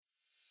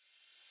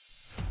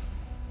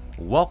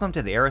Welcome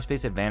to the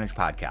Aerospace Advantage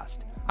podcast.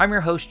 I'm your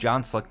host,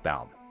 John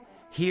Slickbaum.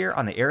 Here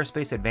on the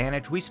Aerospace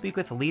Advantage, we speak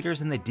with leaders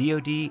in the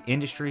DoD,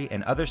 industry,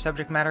 and other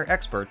subject matter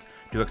experts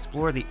to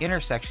explore the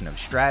intersection of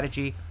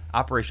strategy,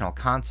 operational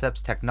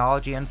concepts,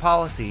 technology, and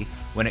policy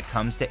when it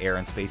comes to air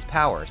and space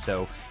power.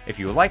 So if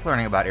you like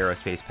learning about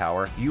aerospace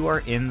power, you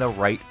are in the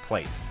right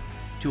place.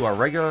 To our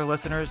regular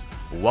listeners,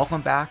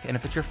 welcome back, and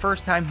if it's your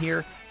first time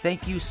here,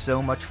 thank you so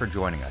much for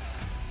joining us.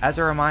 As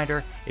a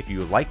reminder, if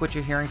you like what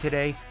you're hearing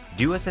today,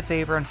 do us a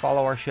favor and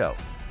follow our show.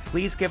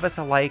 Please give us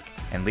a like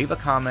and leave a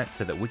comment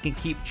so that we can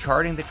keep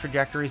charting the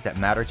trajectories that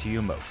matter to you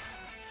most.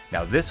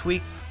 Now this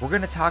week, we're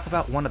going to talk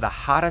about one of the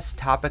hottest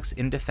topics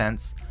in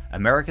defense,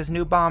 America's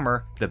new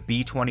bomber, the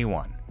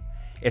B-21.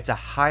 It's a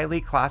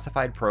highly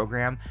classified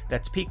program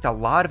that's piqued a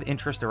lot of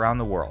interest around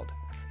the world.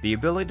 The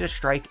ability to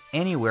strike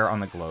anywhere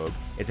on the globe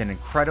is an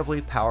incredibly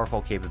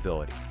powerful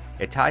capability.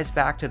 It ties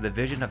back to the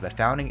vision of the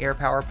founding air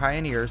power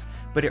pioneers,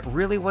 but it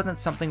really wasn't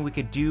something we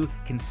could do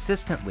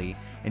consistently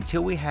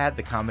until we had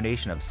the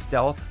combination of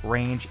stealth,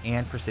 range,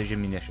 and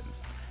precision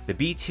munitions. The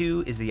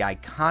B-2 is the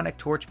iconic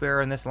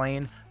torchbearer in this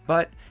lane,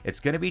 but it's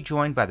going to be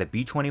joined by the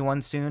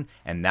B-21 soon,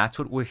 and that's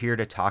what we're here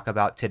to talk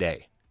about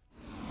today.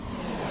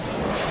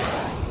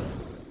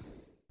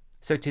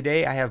 So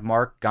today I have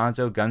Mark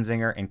Gonzo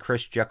Gunzinger and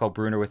Chris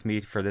Jekyll-Bruner with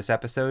me for this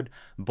episode.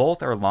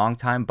 Both are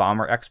longtime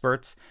bomber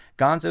experts.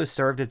 Gonzo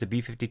served as a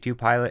B-52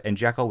 pilot and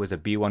Jekyll was a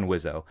B-1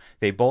 Wizzo.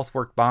 They both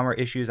worked bomber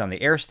issues on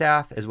the air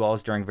staff as well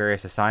as during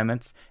various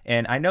assignments.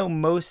 And I know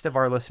most of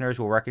our listeners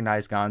will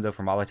recognize Gonzo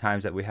from all the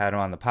times that we had him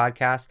on the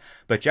podcast,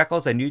 but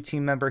Jekyll's a new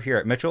team member here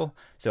at Mitchell.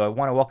 So I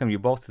want to welcome you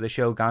both to the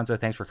show. Gonzo,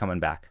 thanks for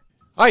coming back.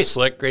 Hi,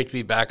 Slick. Great to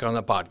be back on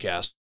the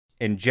podcast.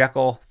 And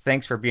Jekyll,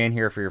 thanks for being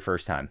here for your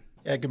first time.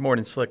 Yeah, good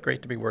morning, Slick.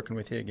 Great to be working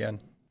with you again.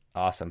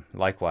 Awesome.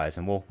 Likewise.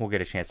 And we'll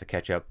get a chance to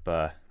catch up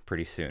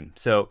pretty soon.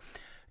 So,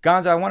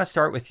 Gonzo, I want to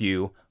start with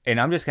you, and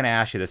I'm just going to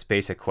ask you this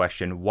basic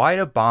question. Why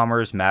do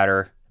bombers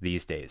matter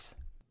these days?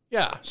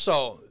 Yeah,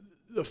 so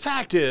the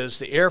fact is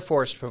the Air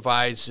Force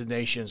provides the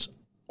nation's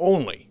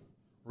only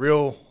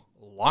real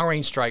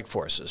long-range strike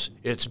forces.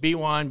 Its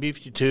B-1,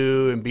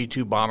 B-52, and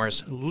B-2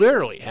 bombers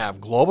literally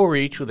have global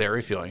reach with air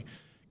refueling,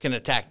 can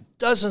attack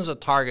dozens of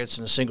targets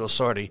in a single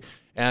sortie,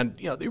 and,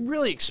 they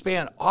really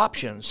expand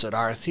options that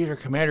our theater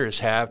commanders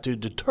have to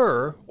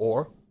deter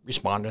or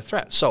respond to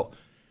threats. So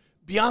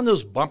beyond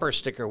those bumper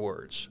sticker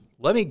words,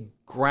 let me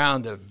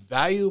ground the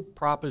value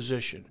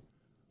proposition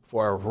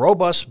for a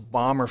robust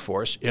bomber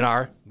force in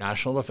our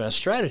national defense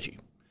strategy.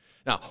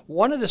 Now,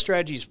 one of the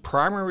strategy's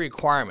primary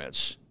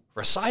requirements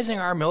for sizing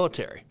our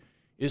military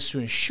is to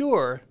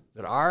ensure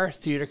that our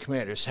theater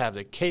commanders have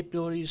the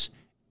capabilities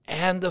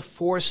and the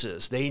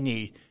forces they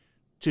need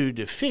to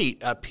defeat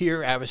a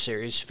peer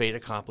adversary's fait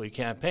accompli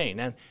campaign.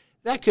 And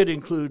that could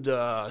include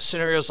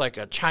scenarios like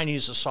a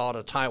Chinese assault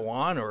of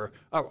Taiwan or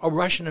a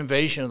Russian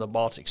invasion of the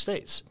Baltic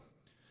states.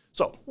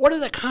 So what are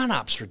the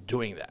con-ops for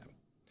doing that?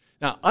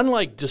 Now,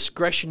 unlike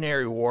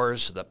discretionary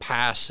wars of the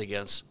past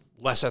against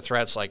lesser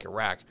threats like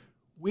Iraq,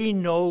 we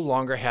no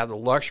longer have the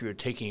luxury of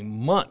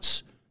taking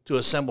months to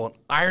assemble an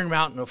iron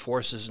mountain of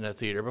forces in a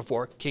theater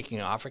before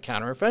kicking off a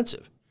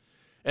counteroffensive.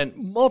 And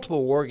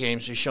multiple war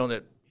games have shown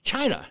that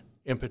China,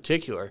 in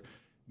particular,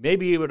 may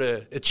be able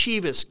to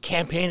achieve its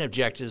campaign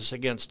objectives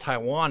against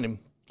Taiwan in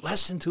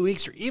less than 2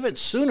 weeks or even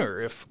sooner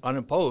if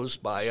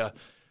unopposed by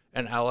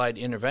an Allied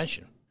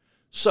intervention.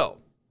 So,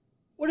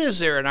 what is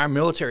there in our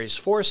military's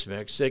force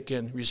mix that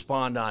can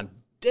respond on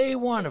day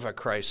one of a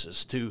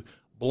crisis to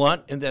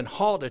blunt and then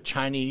halt a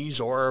Chinese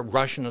or a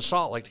Russian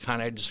assault like the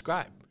kind I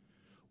described?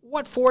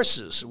 What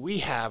forces we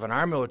have in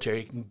our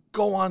military can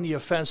go on the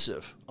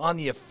offensive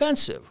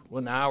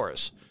when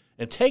ours,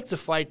 and take the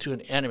fight to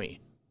an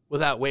enemy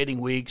without waiting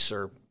weeks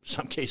or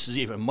some cases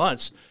even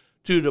months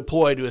to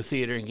deploy to a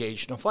theater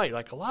engaged in a fight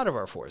like a lot of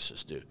our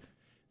forces do?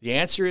 The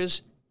answer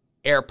is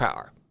air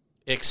power,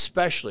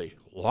 especially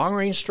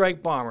long-range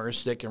strike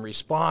bombers that can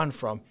respond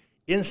from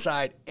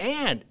inside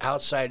and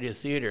outside the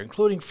theater,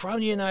 including from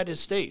the United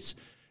States,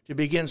 to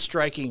begin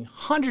striking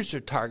hundreds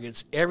of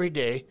targets every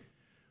day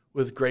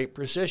with great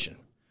precision.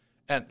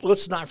 And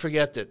let's not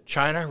forget that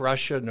China,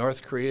 Russia,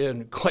 North Korea,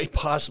 and quite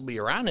possibly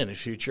Iran in the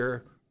future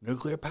are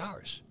nuclear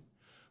powers.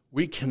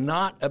 We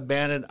cannot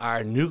abandon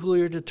our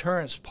nuclear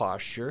deterrence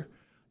posture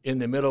in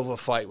the middle of a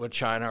fight with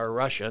China or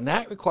Russia, and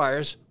that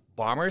requires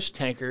bombers,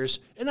 tankers,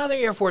 and other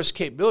Air Force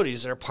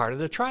capabilities that are part of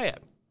the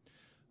triad.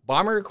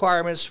 Bomber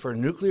requirements for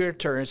nuclear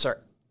deterrence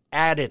are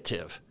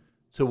additive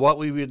to what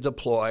we would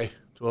deploy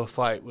to a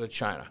fight with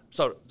China.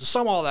 So to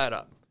sum all that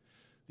up,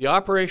 the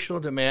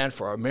operational demand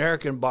for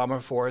American bomber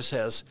force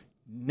has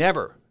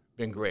never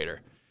been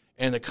greater,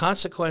 and the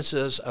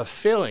consequences of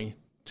failing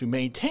to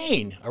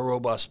maintain a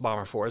robust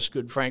bomber force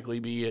could frankly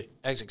be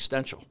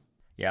existential.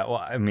 Yeah, well,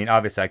 I mean,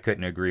 obviously I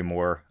couldn't agree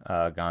more,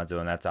 Gonzo,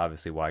 and that's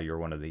obviously why you're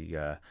one of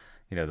the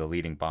the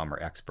leading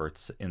bomber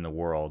experts in the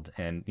world.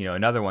 And,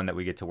 another one that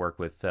we get to work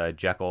with,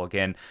 Jekyll.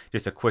 Again,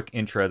 just a quick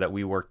intro that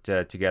we worked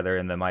together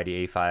in the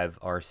mighty A5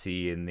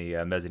 RC in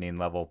the mezzanine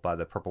level by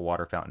the Purple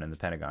Water Fountain in the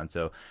Pentagon.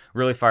 So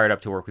really fired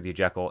up to work with you,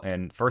 Jekyll.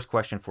 And first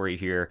question for you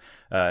here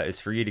is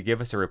for you to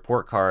give us a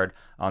report card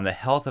on the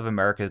health of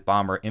America's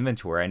bomber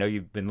inventory. I know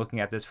you've been looking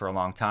at this for a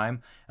long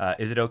time.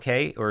 Is it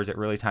okay, or is it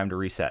really time to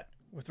reset?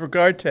 With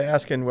regard to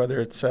asking whether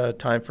it's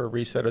time for a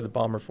reset of the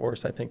bomber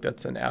force, I think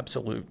that's an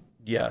absolute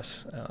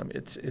yes.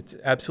 It's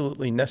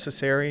absolutely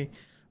necessary.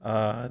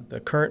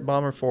 The current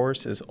bomber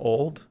force is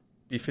old.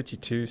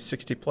 B-52,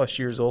 60 plus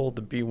years old.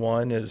 The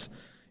B-1 is,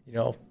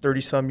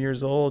 30 some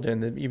years old,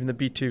 and even the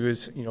B-2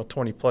 is,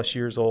 20 plus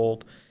years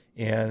old.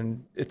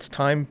 And it's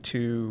time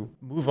to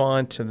move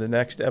on to the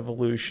next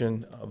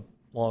evolution of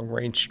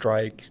long-range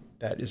strike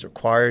that is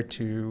required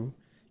to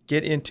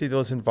get into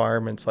those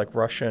environments like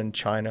Russia and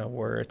China,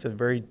 where it's a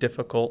very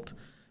difficult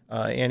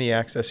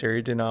anti-access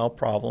area denial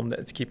problem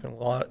that's keeping a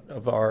lot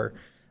of our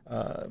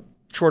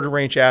shorter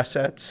range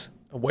assets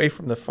away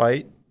from the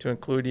fight, to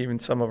include even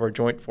some of our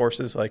joint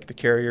forces like the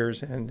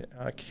carriers and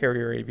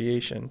carrier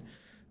aviation.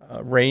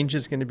 Range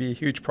is going to be a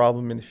huge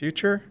problem in the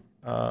future.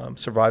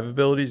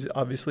 Survivability is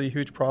obviously a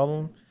huge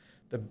problem.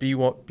 The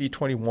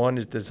B-21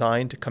 is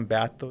designed to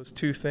combat those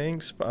two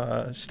things,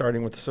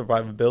 starting with the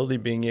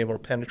survivability, being able to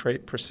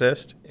penetrate,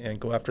 persist, and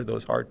go after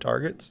those hard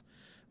targets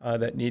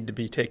that need to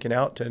be taken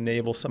out to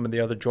enable some of the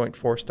other joint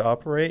force to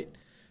operate.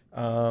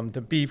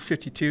 The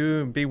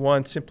B-52 and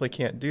B-1 simply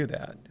can't do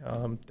that.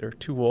 They're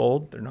too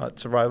old. They're not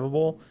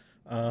survivable.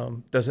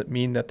 Doesn't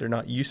mean that they're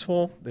not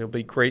useful. They'll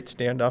be great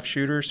standoff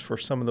shooters for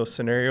some of those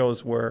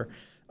scenarios where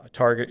a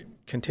target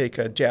can take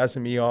a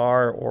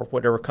JASSM-ER or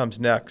whatever comes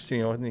next,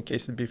 in the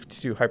case of the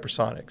B-52,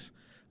 hypersonics.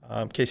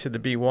 Case of the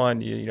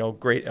B-1,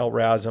 great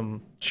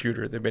LRASM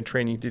shooter. They've been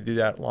training to do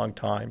that a long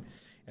time.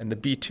 And the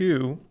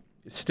B-2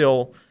 is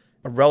still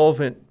a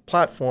relevant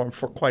platform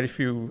for quite a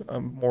few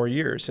more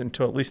years,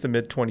 until at least the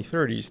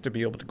mid-2030s, to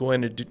be able to go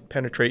in and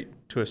penetrate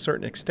to a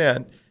certain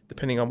extent,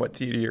 depending on what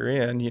theater you're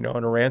in. In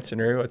a RAN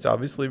scenario, it's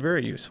obviously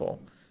very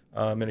useful.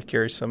 And it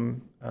carries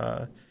some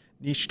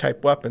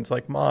niche-type weapons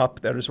like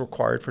MOP that is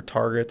required for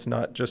targets,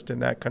 not just in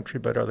that country,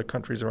 but other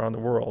countries around the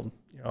world,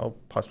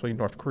 possibly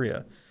North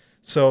Korea.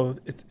 So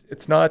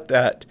it's not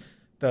that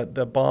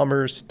the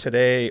bombers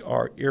today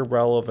are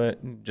irrelevant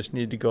and just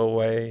need to go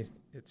away.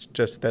 It's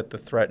just that the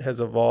threat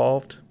has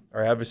evolved,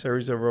 our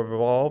adversaries have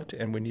evolved,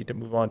 and we need to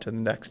move on to the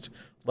next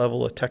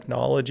level of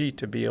technology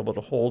to be able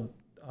to hold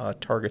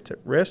targets at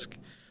risk,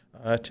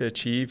 to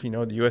achieve,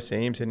 the U.S.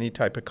 aims in any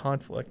type of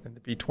conflict. And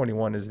the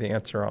B-21 is the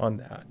answer on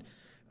that.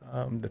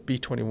 The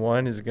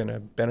B-21 is going to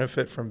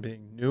benefit from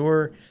being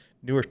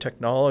newer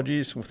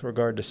technologies with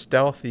regard to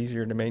stealth,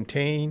 easier to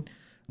maintain,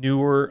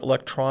 newer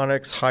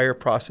electronics, higher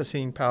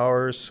processing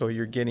powers, so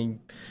you're getting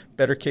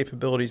better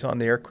capabilities on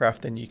the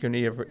aircraft than you can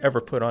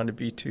ever put on a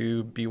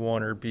B-2,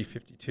 B-1, or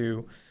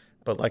B-52.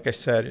 But like I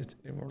said,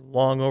 we're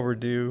long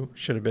overdue,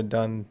 should have been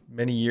done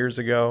many years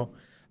ago,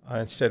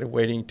 instead of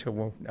waiting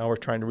till now we're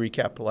trying to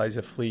recapitalize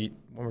a fleet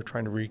when we're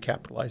trying to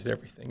recapitalize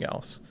everything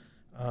else.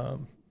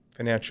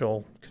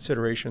 Financial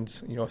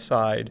considerations,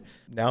 aside,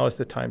 now is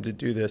the time to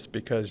do this,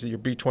 because your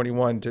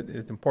B-21,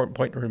 the important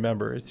point to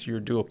remember, is your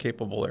dual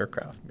capable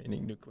aircraft,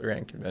 meaning nuclear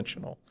and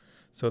conventional.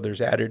 So there's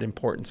added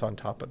importance on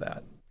top of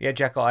that. Yeah,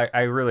 Jekyll,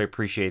 I really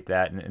appreciate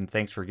that, and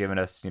thanks for giving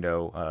us,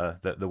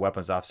 the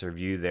weapons officer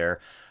view there.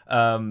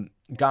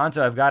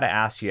 Gonzo, I've got to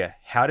ask you,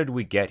 how did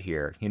we get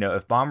here?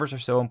 If bombers are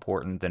so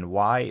important, then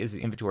why is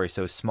the inventory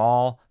so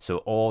small,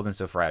 so old, and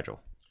so fragile?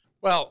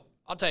 Well,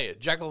 I'll tell you,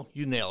 Jekyll,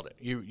 you nailed it.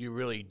 You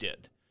really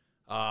did.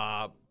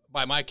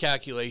 By my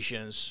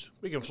calculations,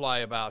 we can fly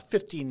about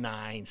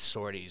 59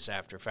 sorties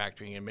after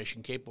factoring in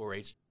mission-capable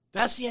rates.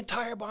 That's the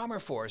entire bomber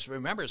force.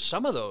 Remember,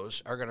 some of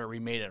those are going to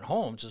remain at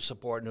home to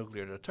support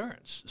nuclear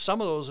deterrence.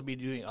 Some of those will be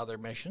doing other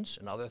missions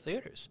in other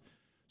theaters.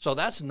 So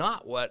that's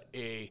not what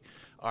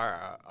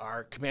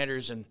our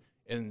commanders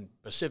in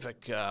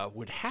Pacific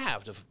would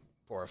have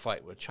for a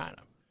fight with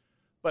China.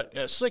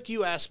 But Slick,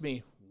 you asked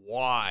me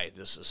why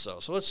this is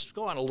so. So let's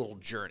go on a little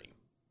journey.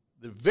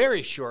 The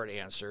very short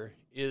answer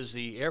is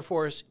the Air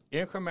Force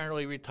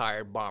incrementally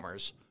retired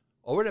bombers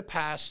over the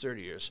past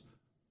 30 years,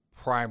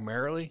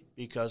 primarily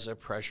because of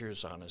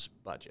pressures on its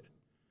budget,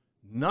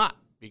 not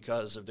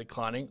because of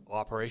declining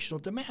operational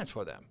demands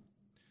for them.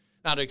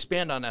 Now, to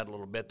expand on that a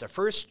little bit, the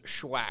first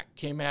schwack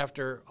came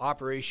after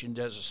Operation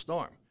Desert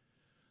Storm.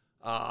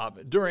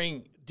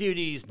 During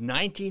DoD's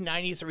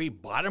 1993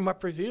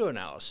 bottom-up review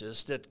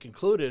analysis that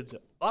concluded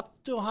up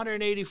to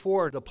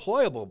 184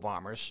 deployable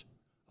bombers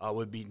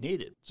would be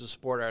needed to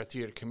support our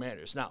theater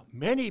commanders. Now,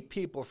 many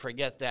people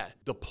forget that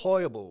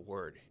deployable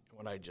word,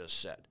 what I just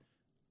said.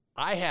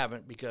 I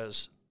haven't,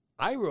 because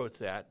I wrote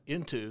that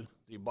into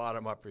the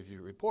bottom-up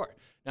review report.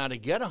 Now, to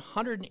get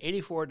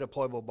 184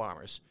 deployable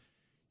bombers,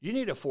 you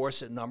need a force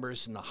that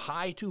numbers in the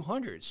high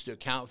 200s to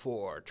account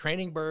for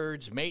training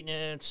birds,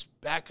 maintenance,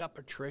 backup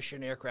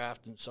attrition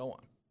aircraft, and so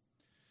on.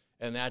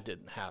 And that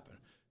didn't happen.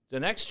 The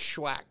next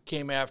schwack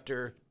came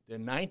after the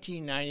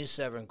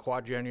 1997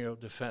 Quadrennial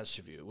Defense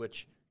Review,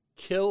 which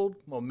killed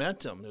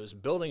momentum that was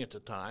building at the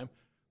time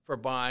for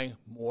buying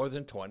more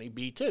than 20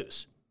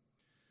 B-2s.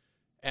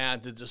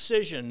 And the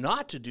decision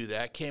not to do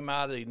that came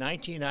out of the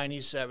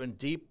 1997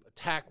 Deep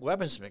Attack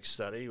Weapons Mix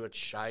study,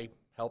 which I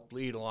helped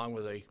lead along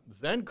with a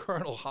then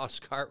Colonel Hoss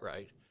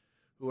Cartwright,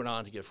 who went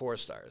on to get 4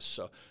 stars.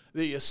 So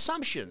the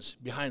assumptions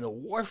behind the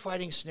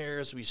warfighting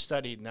scenarios we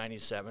studied in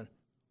 97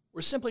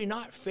 were simply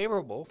not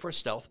favorable for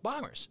stealth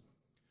bombers.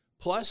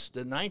 Plus, the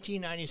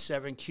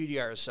 1997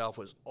 QDR itself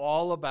was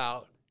all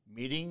about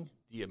meeting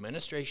the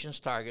administration's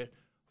target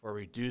for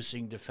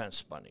reducing defense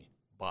spending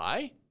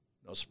by,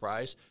 no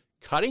surprise,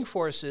 cutting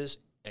forces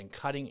and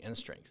cutting in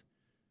strength,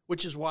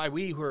 which is why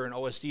we who were in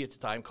OSD at the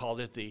time called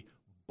it the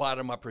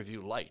bottom-up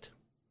review light.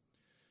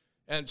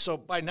 And so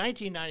by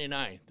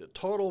 1999, the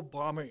total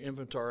bomber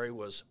inventory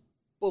was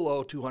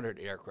below 200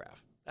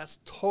 aircraft. That's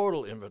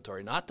total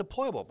inventory, not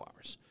deployable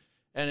bombers.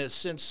 And it's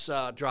since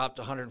dropped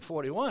to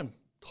 141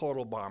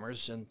 total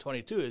bombers and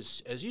 22,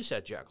 as you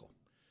said, Jekyll.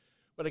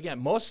 But again,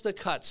 most of the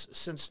cuts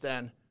since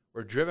then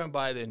were driven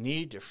by the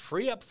need to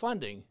free up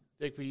funding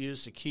that could be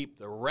used to keep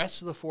the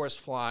rest of the force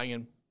flying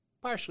and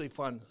partially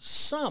fund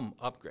some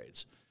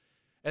upgrades.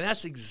 And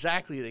that's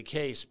exactly the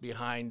case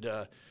behind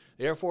the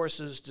Air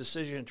Force's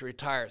decision to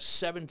retire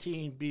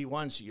 17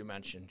 B-1s that you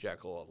mentioned,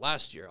 Jekyll,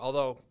 last year.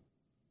 Although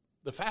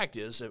the fact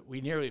is that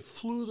we nearly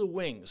flew the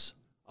wings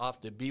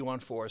off the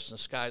B-1 force in the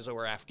skies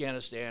over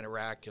Afghanistan,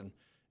 Iraq, and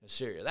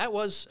Syria. That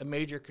was a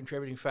major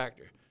contributing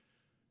factor.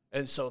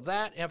 And so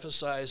that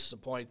emphasized the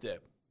point that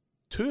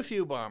too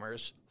few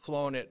bombers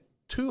flown at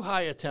too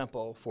high a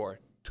tempo for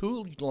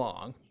too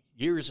long,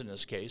 years in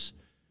this case,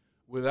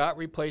 without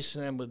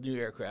replacing them with new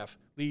aircraft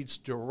leads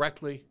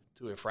directly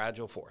to a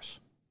fragile force.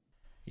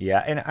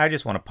 Yeah, and I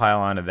just want to pile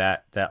onto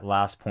that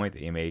last point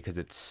that you made, because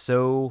it's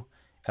so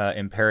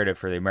imperative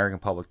for the American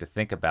public to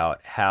think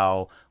about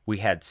how we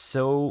had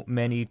so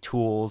many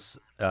tools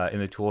in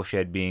the tool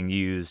shed being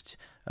used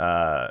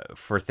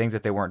for things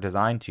that they weren't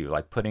designed to,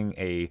 like putting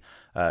a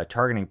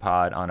targeting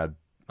pod on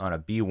a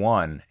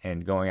B-1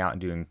 and going out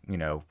and doing,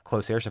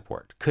 close air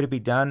support. Could it be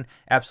done?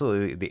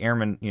 Absolutely. The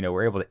airmen,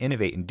 were able to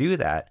innovate and do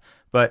that,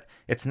 but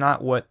it's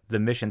not what the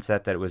mission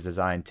set that it was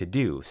designed to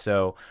do.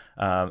 So,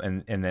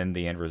 and then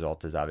the end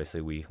result is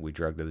obviously we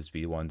drug those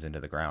B-1s into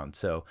the ground.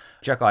 So,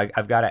 Jekyll,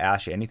 I've got to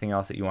ask you, anything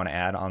else that you want to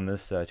add on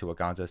this to what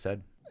Gonzo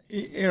said?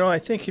 I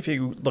think if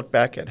you look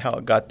back at how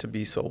it got to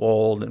be so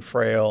old and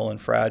frail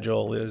and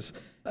fragile,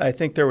 I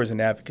think there was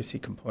an advocacy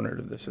component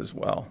of this as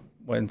well.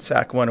 When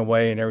SAC went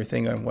away and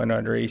everything went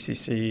under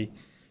ACC,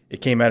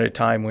 it came at a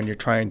time when you're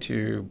trying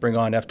to bring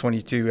on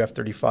F-22,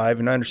 F-35,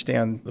 and I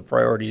understand the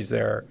priorities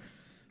there.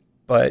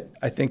 But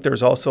I think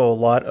there's also a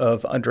lot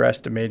of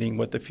underestimating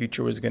what the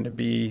future was going to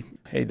be.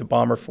 Hey, the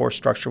bomber force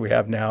structure we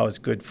have now is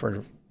good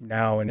for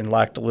now, and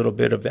lacked a little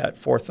bit of that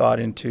forethought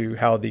into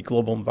how the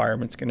global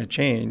environment's going to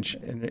change.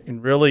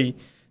 And really,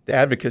 the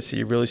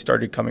advocacy really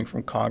started coming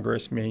from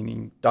Congress,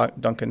 meaning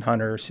Duncan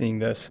Hunter seeing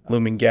this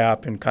looming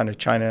gap and kind of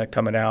China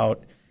coming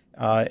out,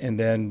 and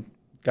then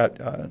got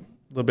a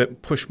little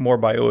bit pushed more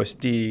by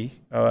OSD,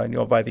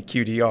 by the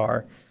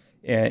QDR.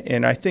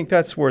 And I think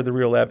that's where the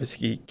real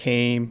advocacy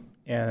came,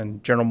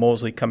 and General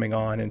Moseley coming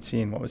on and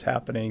seeing what was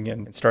happening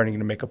and starting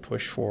to make a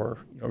push for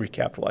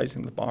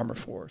recapitalizing the bomber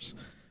force.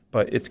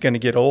 But it's going to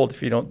get old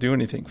if you don't do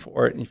anything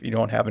for it, and if you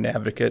don't have an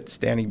advocate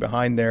standing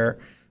behind there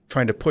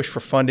trying to push for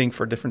funding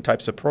for different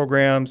types of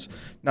programs,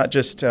 not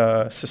just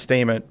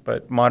sustainment,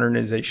 but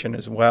modernization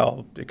as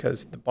well,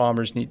 because the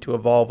bombers need to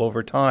evolve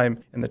over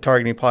time. And the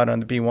targeting pod on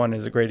the B-1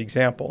 is a great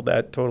example.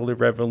 That totally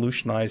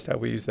revolutionized how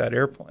we use that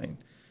airplane.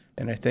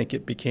 And I think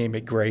it became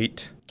a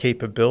great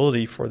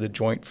capability for the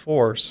joint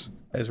force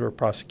as we're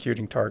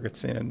prosecuting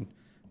targets in,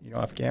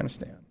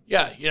 Afghanistan.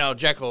 Yeah,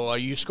 Jekyll,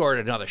 you scored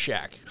another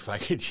shack, if I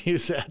could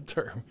use that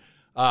term.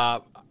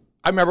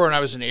 I remember when I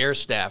was in the air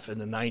staff in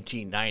the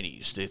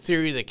 1990s, the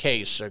theory of the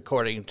case,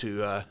 according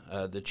to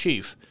the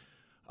chief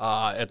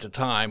at the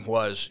time,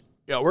 was,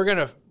 we're going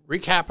to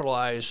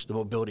recapitalize the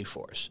mobility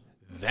force.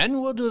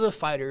 Then we'll do the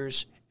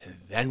fighters, and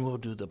then we'll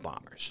do the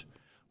bombers.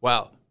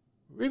 Well,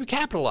 we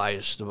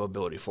recapitalized the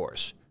mobility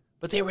force,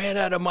 but they ran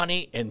out of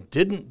money and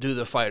didn't do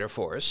the fighter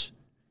force,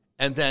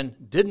 and then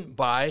didn't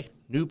buy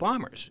new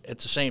bombers at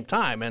the same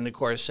time. And, of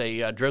course,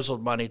 they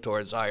drizzled money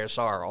towards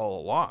ISR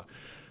all along.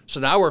 So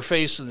now we're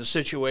faced with a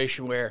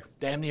situation where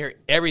damn near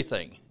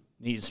everything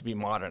needs to be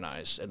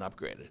modernized and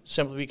upgraded,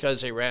 simply because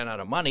they ran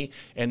out of money.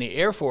 And the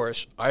Air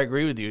Force, I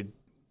agree with you,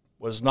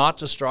 was not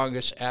the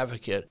strongest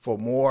advocate for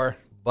more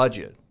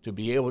budget to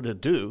be able to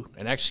do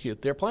and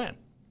execute their plan.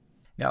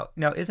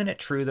 Now, isn't it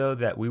true, though,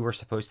 that we were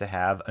supposed to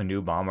have a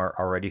new bomber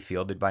already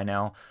fielded by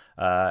now?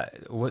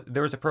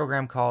 There was a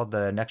program called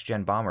the Next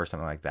Gen Bomber or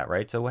something like that,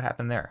 right? So what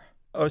happened there?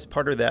 I was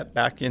part of that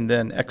back in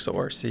then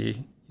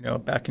XORC,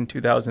 back in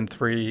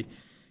 2003.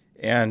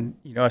 And,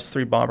 us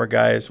 3 bomber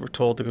guys were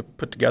told to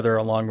put together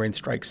a long-range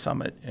strike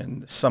summit.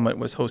 And the summit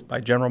was hosted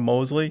by General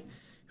Moseley,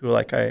 who,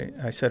 like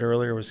I said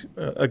earlier, was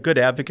a good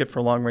advocate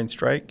for long-range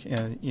strike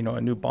and,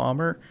 a new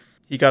bomber.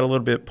 he got a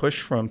little bit of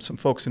push from some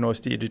folks in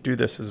OSD to do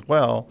this as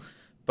well.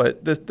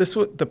 But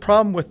the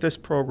problem with this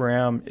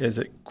program is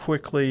it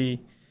quickly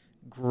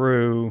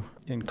grew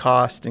in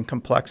cost and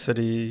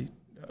complexity.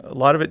 A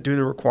lot of it due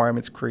to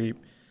requirements creep.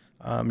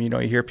 You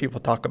hear people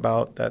talk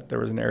about that there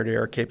was an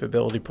air-to-air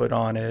capability put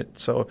on it.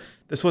 So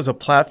this was a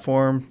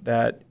platform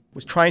that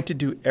was trying to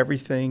do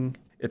everything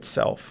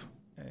itself.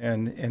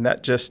 And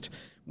that just,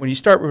 when you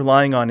start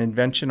relying on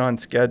invention on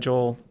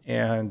schedule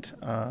and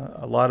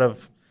a lot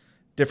of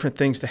different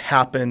things to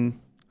happen,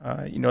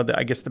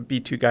 I guess the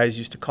B-2 guys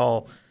used to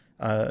call,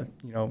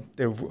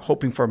 they were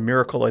hoping for a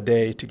miracle a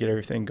day to get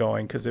everything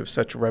going because it was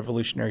such a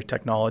revolutionary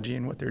technology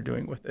and what they're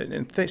doing with it.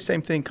 And the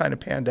same thing kind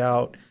of panned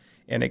out.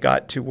 And it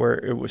got to where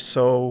it was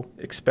so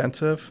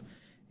expensive.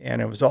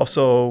 And it was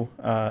also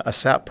a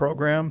SAP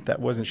program that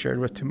wasn't shared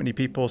with too many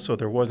people, so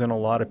there wasn't a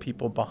lot of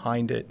people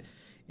behind it.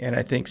 And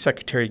I think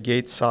Secretary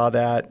Gates saw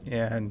that,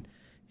 and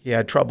he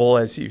had trouble,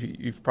 as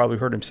you've probably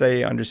heard him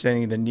say,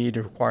 understanding the need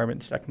and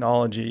requirement of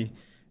technology.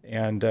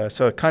 And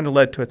so it kind of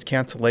led to its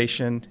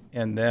cancellation.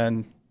 And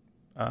then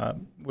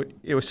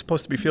it was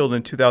supposed to be fielded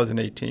in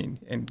 2018,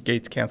 and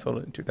Gates canceled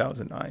it in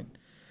 2009.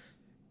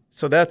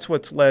 So that's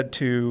what's led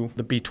to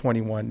the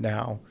B-21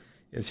 now,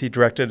 is he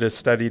directed a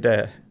study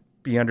to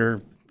be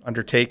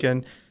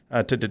undertaken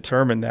to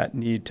determine that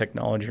need,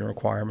 technology, and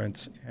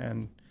requirements.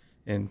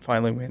 And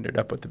finally, we ended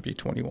up with the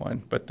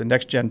B-21. But the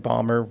next-gen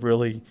bomber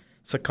really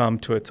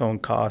succumbed to its own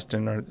cost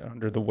and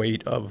under the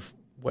weight of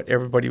what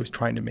everybody was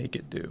trying to make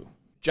it do.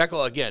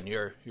 Jekyll, again,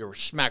 you're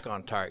smack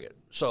on target.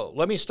 So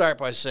let me start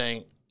by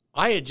saying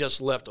I had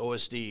just left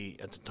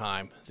OSD at the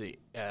time the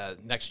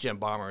next-gen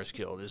bomber was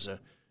killed. Is a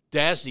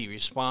DASD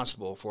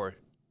responsible for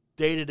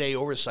day-to-day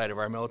oversight of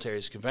our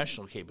military's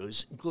conventional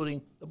capabilities,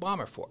 including the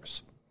bomber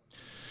force.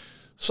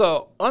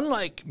 So,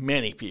 unlike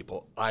many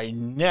people, I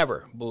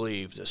never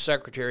believed that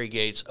Secretary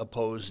Gates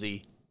opposed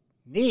the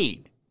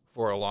need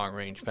for a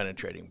long-range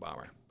penetrating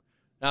bomber.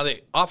 Now,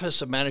 the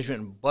Office of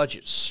Management and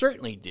Budget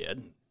certainly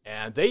did,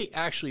 and they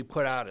actually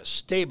put out a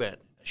statement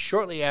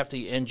shortly after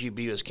the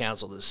NGB was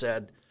canceled that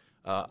said,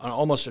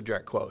 almost a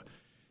direct quote,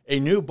 a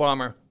new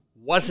bomber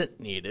wasn't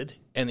needed,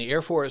 and the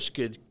Air Force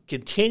could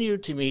continue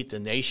to meet the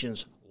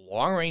nation's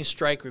long-range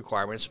strike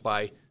requirements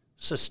by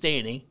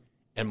sustaining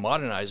and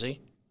modernizing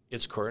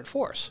its current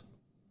force.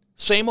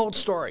 Same old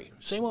story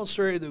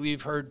that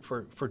we've heard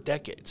for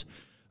decades.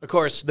 Of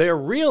course, their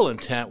real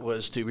intent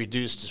was to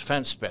reduce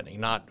defense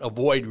spending, not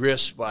avoid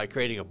risks by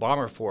creating a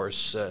bomber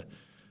force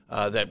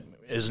that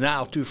is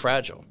now too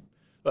fragile.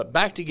 But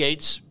back to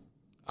Gates,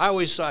 I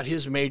always thought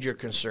his major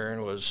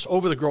concern was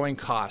over the growing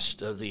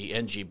cost of the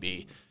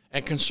NGB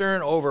and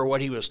concern over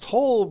what he was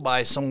told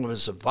by some of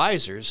his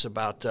advisors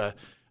about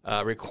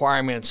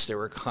requirements that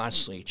were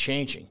constantly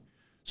changing.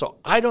 So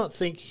I don't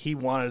think he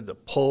wanted to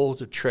pull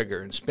the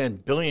trigger and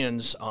spend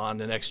billions on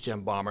the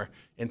next-gen bomber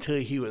until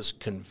he was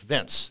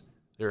convinced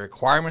the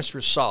requirements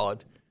were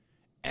solid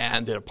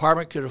and the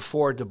department could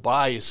afford to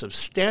buy a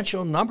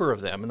substantial number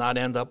of them and not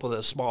end up with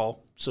a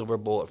small silver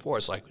bullet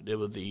force like we did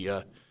with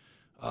the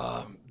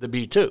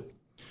B-2.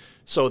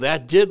 So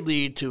that did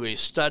lead to a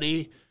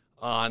study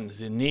on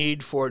the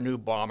need for a new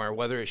bomber,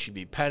 whether it should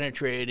be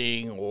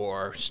penetrating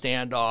or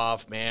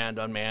standoff, manned,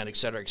 unmanned, et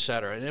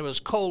cetera, and it was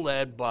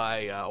co-led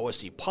by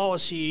OSD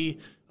Policy,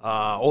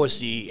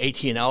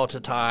 OSD AT&L at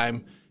the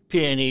time,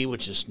 PNE,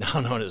 which is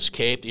now known as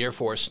CAPE, the Air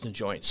Force, and the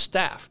Joint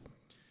Staff.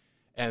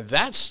 And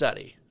that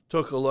study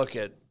took a look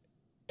at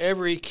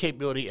every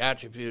capability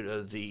attribute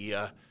of the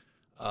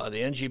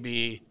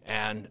NGB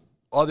and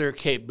other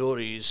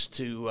capabilities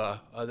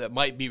that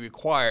might be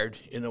required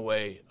in the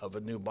way of a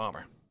new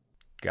bomber.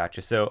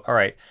 Gotcha. So, all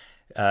right,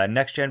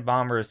 next-gen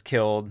bomber is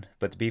killed,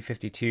 but the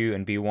B-52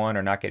 and B-1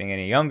 are not getting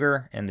any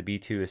younger, and the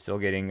B-2 is still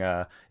getting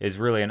is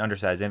really an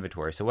undersized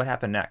inventory. So what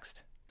happened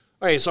next?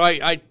 All right, so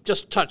I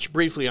just touched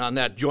briefly on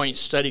that joint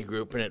study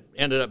group, and it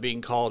ended up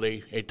being called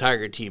a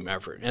Tiger Team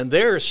effort. And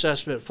their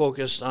assessment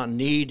focused on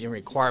need and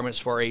requirements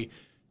for a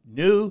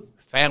new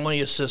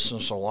family of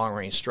systems for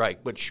long-range strike,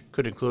 which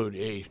could include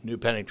a new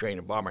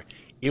penetrating bomber.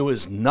 It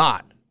was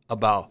not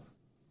about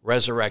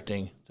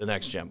resurrecting the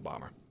next-gen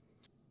bomber.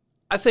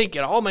 I think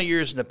in all my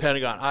years in the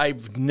Pentagon,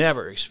 I've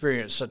never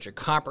experienced such a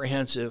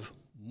comprehensive,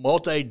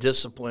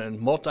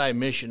 multidiscipline,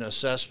 multi-mission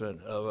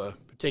assessment of a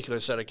particular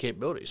set of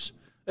capabilities.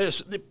 There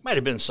might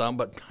have been some,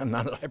 but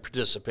none that I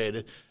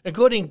participated,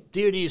 including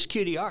DoD's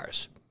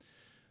QDRs.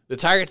 The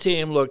Tiger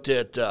Team looked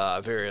at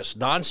various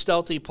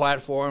non-stealthy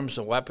platforms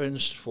and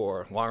weapons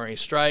for long-range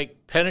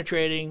strike,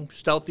 penetrating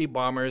stealthy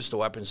bombers, the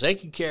weapons they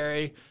could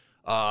carry,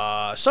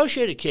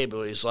 associated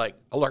capabilities like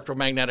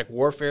electromagnetic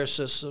warfare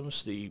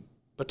systems, the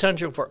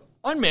potential for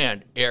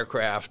unmanned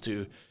aircraft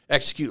to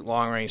execute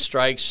long-range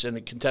strikes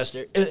and contest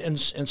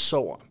and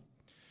so on.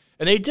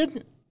 And they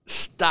didn't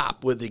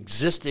stop with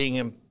existing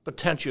and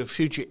potential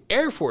future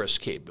Air Force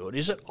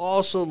capabilities. It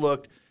also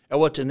looked at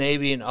what the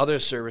Navy and other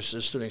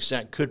services, to an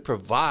extent, could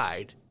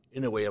provide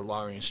in the way of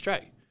long-range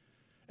strike.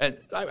 And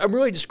I'm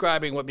really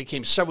describing what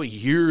became several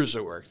years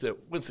of work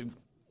that with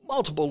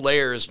multiple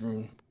layers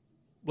and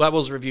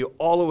levels of review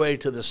all the way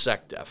to the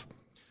SecDef.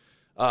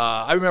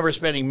 I remember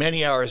spending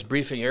many hours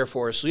briefing Air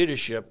Force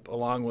leadership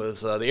along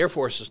with the Air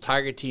Force's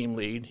Tiger Team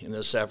lead in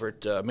this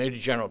effort, Major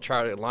General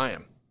Charlie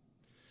Lyon.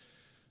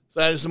 So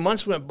as the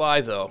months went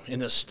by, though, in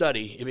this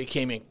study, it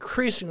became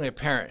increasingly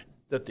apparent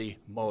that the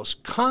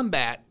most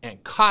combat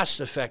and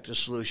cost-effective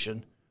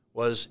solution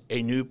was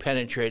a new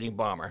penetrating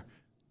bomber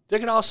that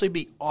could also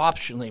be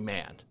optionally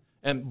manned.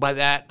 And by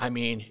that, I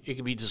mean it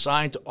could be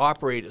designed to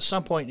operate at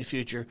some point in the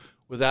future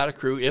without a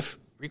crew if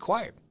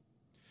required.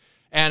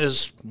 And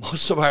as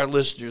most of our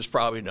listeners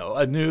probably know,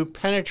 a new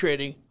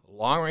penetrating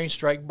long-range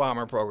strike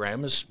bomber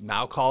program, is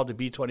now called the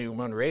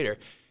B-21 Raider,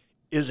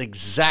 is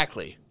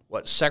exactly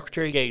what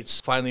Secretary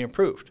Gates finally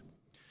approved.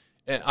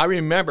 And I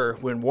remember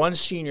when one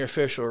senior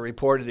official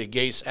reported that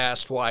Gates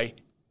asked why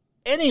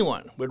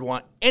anyone would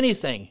want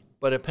anything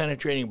but a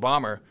penetrating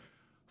bomber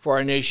for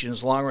our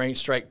nation's long-range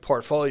strike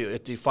portfolio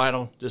at the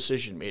final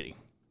decision meeting.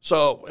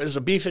 So as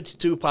a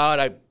B-52 pilot,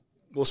 I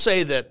will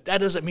say that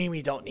doesn't mean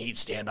we don't need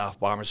standoff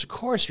bombers. Of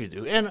course we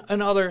do, and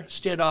other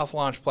standoff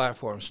launch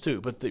platforms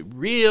too. But the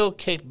real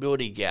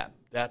capability gap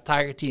that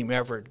Tiger Team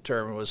effort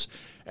determined was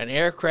an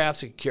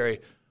aircraft that could carry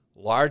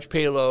large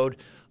payload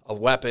of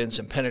weapons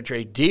and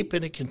penetrate deep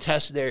into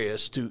contested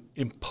areas to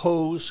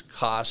impose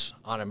costs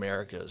on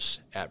America's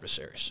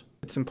adversaries.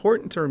 It's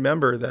important to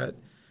remember that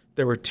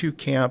there were two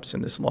camps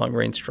in this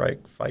long-range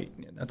strike fight,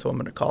 and that's what I'm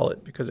going to call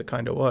it because it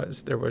kind of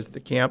was. There was the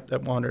camp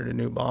that wanted a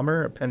new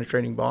bomber, a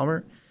penetrating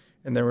bomber,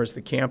 and there was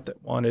the camp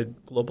that wanted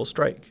global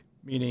strike,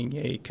 meaning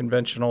a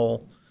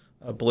conventional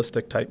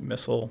ballistic-type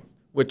missile,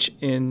 which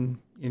in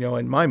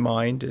my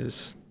mind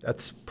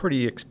that's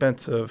pretty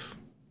expensive,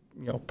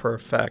 per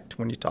effect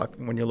when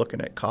you're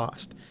looking at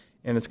cost,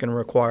 and it's going to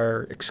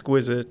require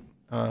exquisite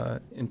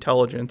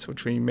intelligence,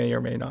 which we may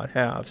or may not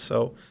have.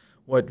 So,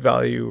 what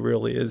value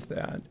really is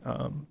that?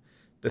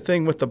 The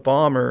thing with the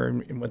bomber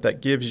and what that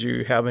gives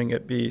you, having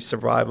it be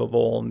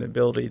survivable and the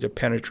ability to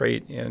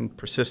penetrate and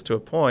persist to a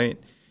point,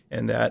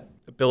 and that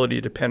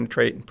ability to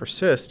penetrate and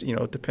persist,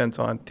 depends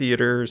on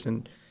theaters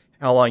and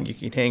how long you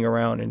can hang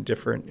around in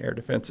different air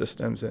defense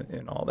systems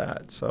and all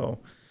that. So,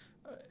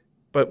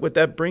 but what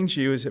that brings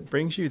you is it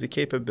brings you the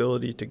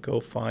capability to go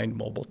find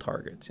mobile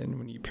targets. And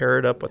when you pair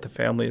it up with the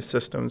family of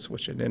systems,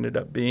 which it ended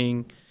up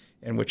being,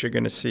 and which you're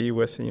going to see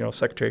with,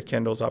 Secretary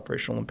Kendall's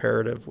operational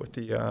imperative with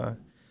the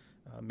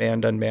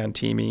manned-unmanned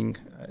teaming,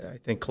 I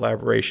think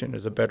collaboration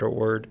is a better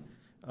word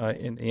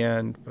in the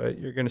end. But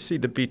you're going to see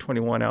the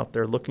B-21 out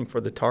there looking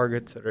for the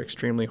targets that are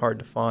extremely hard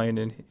to find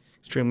and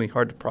extremely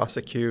hard to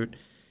prosecute.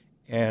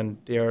 And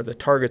they are the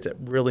targets that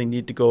really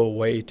need to go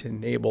away to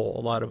enable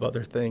a lot of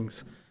other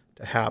things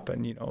to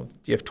happen.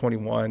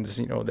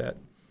 DF-21s, that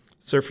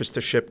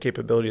surface-to-ship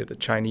capability that the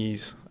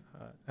Chinese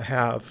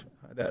have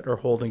that are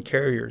holding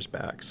carriers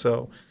back.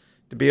 So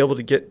to be able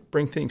to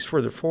bring things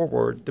further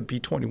forward, the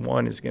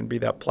B-21 is going to be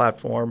that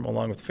platform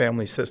along with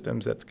family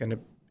systems that's going to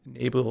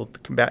enable the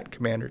combatant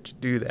commander to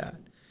do that.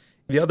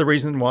 The other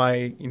reason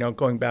why,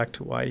 going back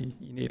to why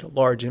you need a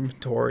large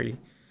inventory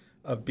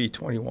of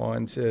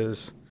B-21s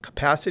is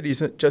capacity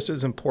isn't just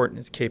as important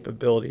as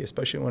capability,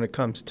 especially when it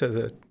comes to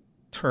the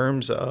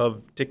terms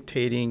of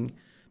dictating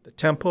the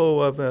tempo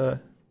of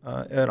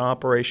an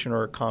operation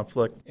or a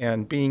conflict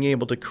and being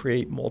able to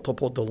create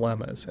multiple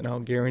dilemmas. And I'll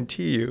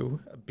guarantee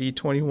you a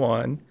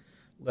B-21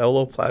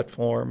 LO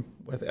platform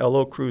with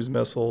LO cruise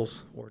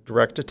missiles or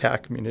direct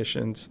attack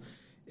munitions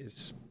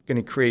is going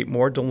to create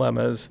more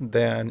dilemmas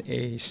than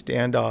a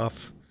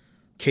standoff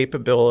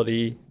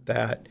capability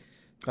that,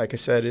 like I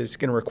said, is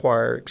going to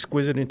require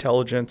exquisite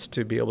intelligence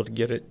to be able to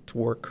get it to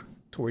work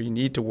to where you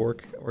need to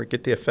work or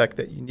get the effect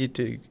that you need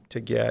to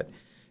get.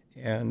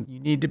 And you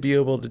need to be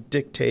able to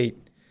dictate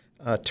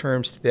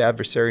terms to the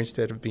adversary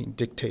instead of being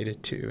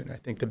dictated to. And I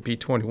think the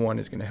B-21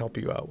 is going to help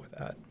you out with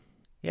that.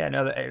 Yeah,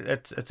 no,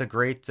 it's a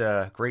great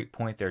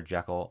point there,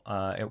 Jekyll.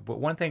 But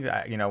one thing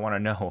that I want to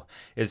know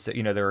is that,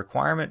 the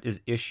requirement is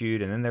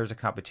issued, and then there's a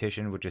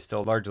competition, which is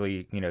still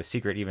largely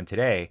secret even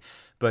today.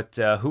 But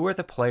who are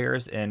the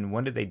players, and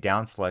when did they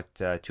down select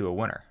to a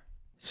winner?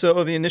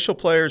 So the initial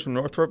players were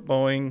Northrop,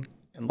 Boeing,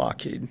 and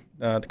Lockheed,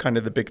 kind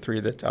of the big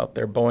three that's out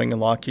there. Boeing and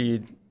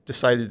Lockheed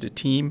decided to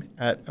team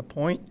at a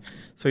point.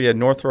 So you had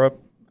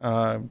Northrop,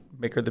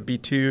 maker of the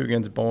B-2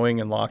 against Boeing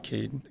and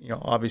Lockheed.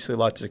 Obviously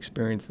lots of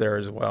experience there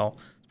as well,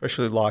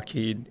 especially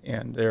Lockheed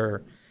and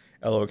their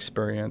LO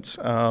experience.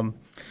 The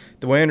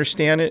way I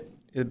understand it,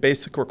 the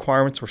basic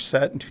requirements were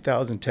set in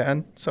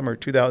 2010, summer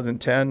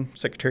 2010.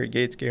 Secretary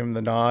Gates gave him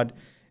the nod,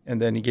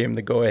 and then he gave him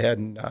the go-ahead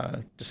in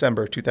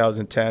December of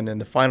 2010, and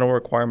the final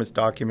requirements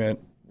document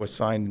was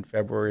signed in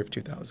February of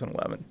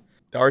 2011.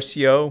 The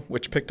RCO,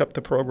 which picked up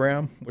the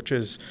program, which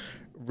is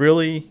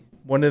really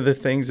one of the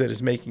things that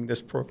is making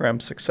this program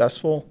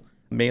successful,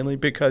 mainly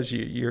because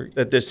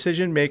the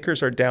decision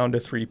makers are down to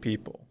three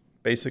people.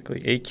 Basically,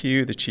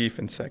 AQ, the chief,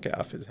 and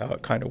SecAF is how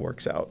it kind of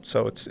works out.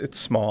 So it's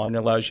small and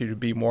allows you to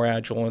be more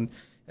agile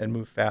and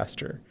move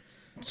faster.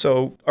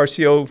 So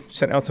RCO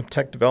sent out some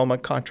tech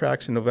development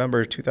contracts in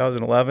November of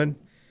 2011.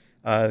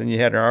 Then you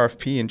had an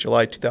RFP in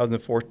July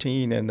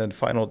 2014, and then the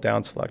final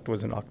down select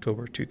was in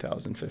October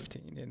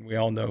 2015. And we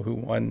all know who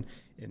won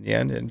in the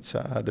end. It's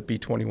the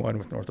B-21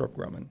 with Northrop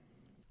Grumman.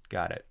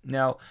 Got it.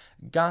 Now,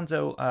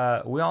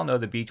 Gonzo, we all know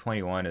the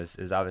B-21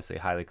 is obviously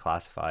highly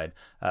classified,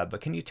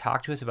 but can you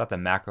talk to us about the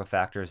macro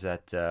factors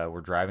that were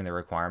driving the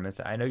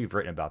requirements? I know you've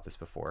written about this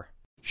before.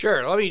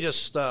 Sure. Let me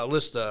just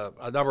list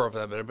a number of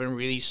them that have been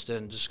released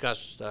and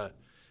discussed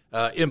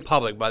in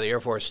public by the Air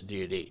Force and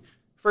DoD.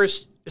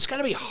 First, it's got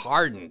to be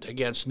hardened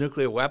against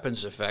nuclear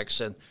weapons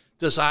effects and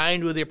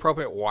designed with the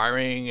appropriate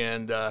wiring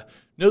and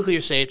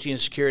nuclear safety and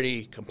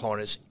security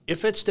components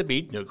if it's to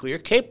be nuclear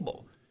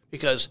capable,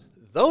 because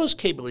those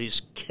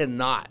capabilities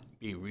cannot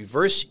be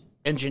reverse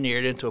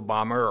engineered into a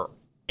bomber or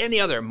any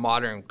other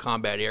modern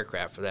combat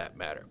aircraft for that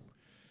matter.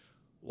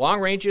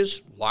 Long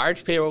ranges,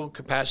 large payload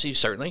capacity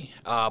certainly,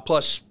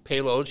 plus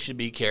payloads should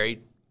be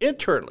carried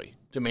internally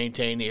to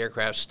maintain the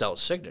aircraft's stealth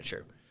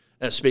signature.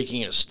 And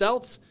speaking of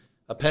stealth,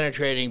 a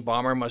penetrating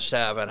bomber must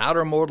have an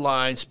outer mold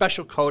line,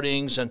 special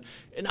coatings, and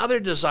other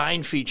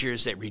design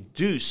features that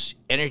reduce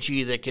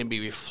energy that can be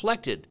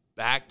reflected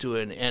back to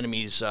an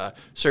enemy's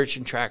search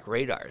and track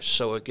radars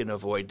so it can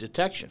avoid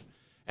detection.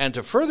 And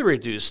to further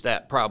reduce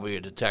that probability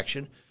of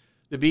detection,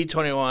 the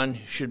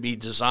B-21 should be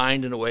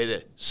designed in a way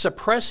that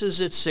suppresses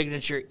its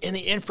signature in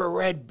the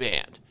infrared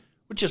band,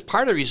 which is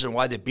part of the reason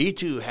why the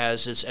B-2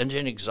 has its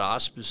engine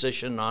exhaust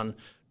positioned on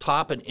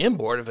top and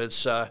inboard of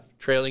its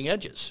trailing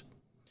edges.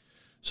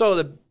 So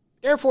the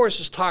Air Force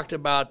has talked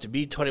about the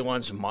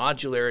B-21's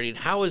modularity and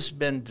how it's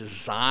been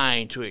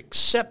designed to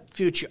accept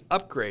future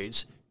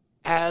upgrades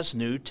as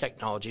new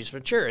technologies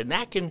mature, and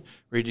that can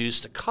reduce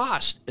the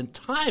cost and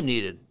time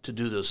needed to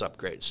do those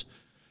upgrades.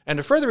 And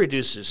to further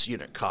reduce this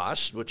unit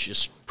cost, which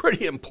is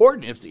pretty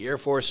important if the Air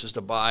Force is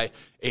to buy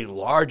a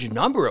large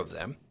number of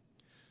them,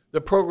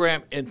 the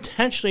program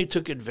intentionally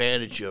took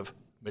advantage of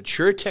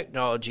mature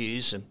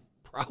technologies and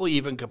probably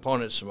even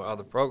components from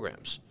other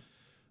programs.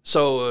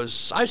 So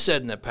as I've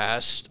said in the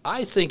past,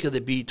 I think of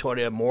the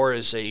B-21 more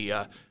as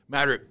a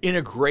matter of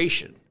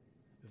integration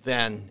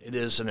than it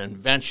is an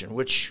invention,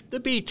 which the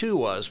B-2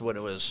 was when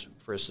it was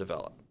first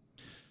developed.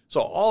 So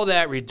all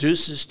that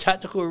reduces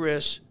technical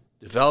risks,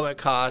 development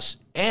costs,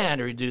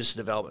 and reduced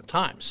development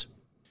times.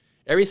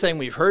 Everything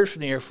we've heard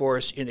from the Air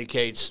Force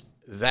indicates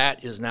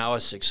that is now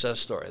a success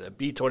story. The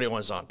B-21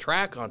 is on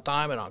track, on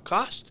time, and on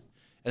cost.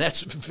 And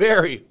that's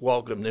very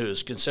welcome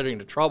news considering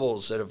the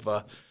troubles that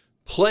have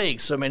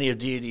plagued so many of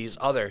DoD's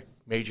other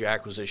major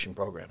acquisition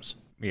programs.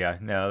 Yeah,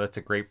 no, that's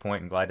a great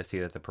point, and glad to see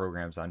that the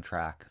program's on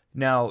track.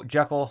 Now,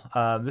 Jekyll,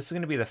 this is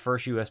going to be the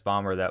first U.S.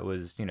 bomber that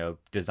was,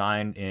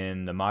 designed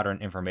in the modern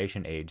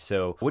information age.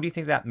 So what do you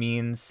think that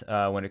means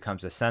when it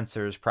comes to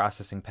sensors,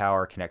 processing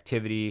power,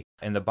 connectivity,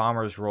 and the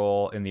bomber's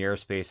role in the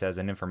airspace as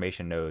an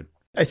information node?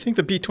 I think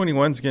the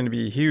B-21 is going to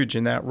be huge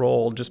in that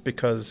role just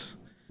because,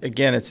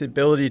 again, it's the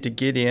ability to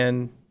get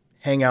in,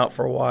 hang out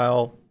for a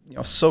while,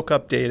 soak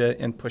up data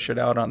and push it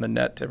out on the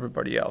net to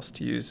everybody else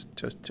to use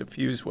to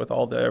fuse with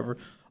all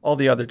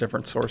the other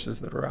different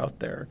sources that are out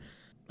there.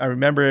 I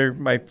remember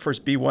my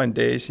first B-1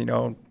 days,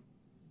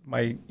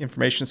 my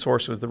information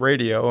source was the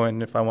radio,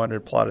 and if I wanted to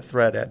plot a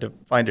thread, I had to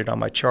find it on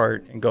my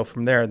chart and go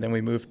from there. And then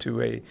we moved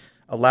to a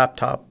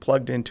laptop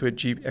plugged into a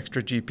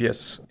extra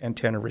GPS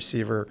antenna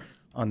receiver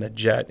on the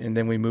jet, and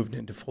then we moved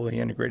into fully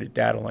integrated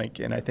data link.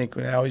 And I think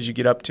now as you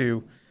get up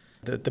to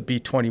the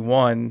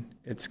B-21,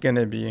 it's going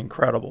to be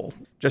incredible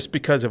just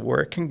because of where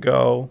it can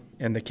go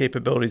and the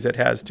capabilities it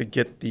has to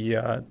get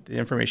the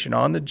information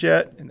on the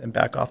jet and then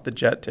back off the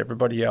jet to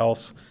everybody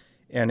else.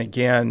 And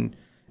again,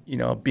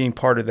 being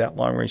part of that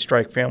long-range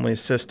strike family of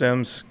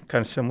systems,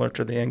 kind of similar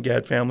to the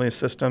NGAD family of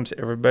systems,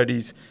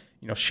 everybody's,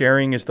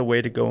 sharing is the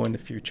way to go in the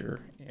future.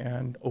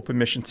 And Open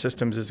Mission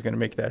Systems is going to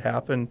make that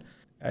happen.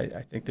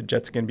 I think the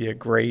jet's going to be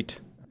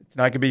it's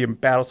not going to be a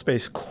battle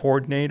space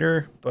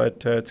coordinator,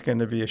 but it's going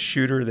to be a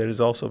shooter that is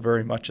also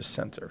very much a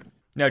sensor.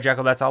 No,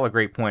 Jekyll, that's all a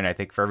great point, I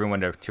think, for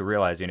everyone to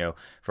realize,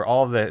 for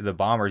all of the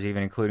bombers,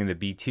 even including the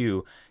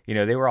B-2,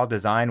 they were all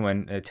designed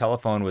when a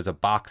telephone was a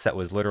box that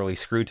was literally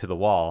screwed to the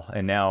wall.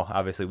 And now,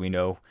 obviously, we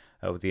know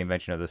with the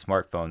invention of the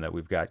smartphone that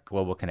we've got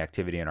global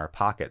connectivity in our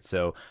pocket.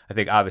 So I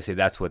think, obviously,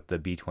 that's what the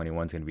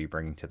B-21 is going to be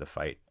bringing to the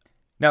fight.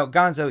 Now,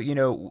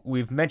 Gonzo,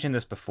 we've mentioned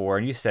this before,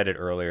 and you said it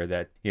earlier,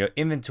 that,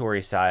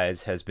 inventory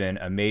size has been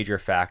a major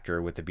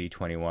factor with the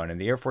B-21, and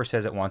the Air Force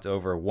says it wants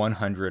over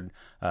 100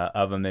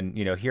 of them. And,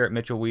 here at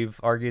Mitchell, we've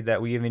argued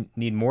that we even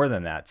need more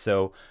than that.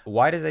 So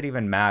why does that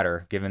even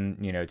matter, given,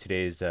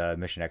 today's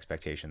mission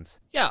expectations?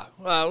 Yeah,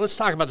 let's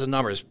talk about the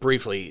numbers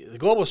briefly. The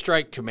Global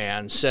Strike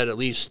Command said at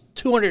least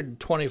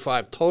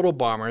 225 total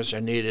bombers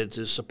are needed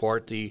to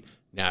support the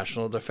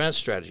National Defense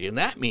Strategy. And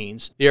that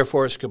means the Air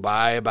Force could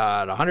buy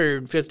about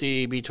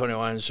 150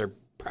 B-21s or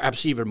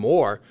perhaps even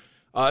more,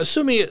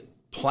 assuming it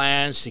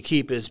plans to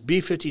keep its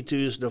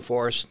B-52s in the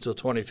force until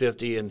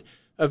 2050 and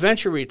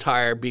eventually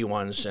retire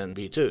B-1s and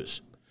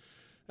B-2s.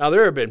 Now,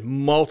 there have been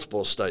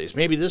multiple studies.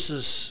 Maybe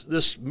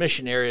this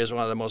mission area is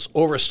one of the most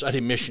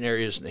overstudied mission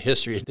areas in the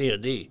history of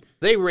DoD.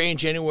 They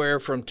range anywhere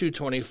from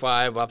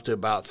 225 up to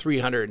about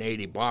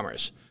 380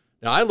 bombers.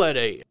 Now, I led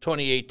a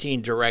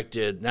 2018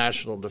 directed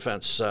National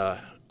Defense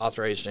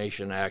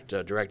Authorization Act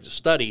directed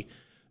study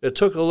that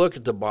took a look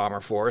at the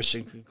bomber force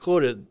and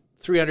concluded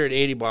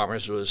 380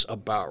 bombers was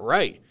about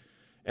right.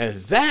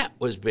 And that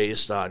was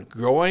based on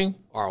growing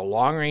our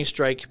long-range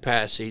strike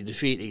capacity to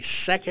defeat a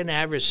second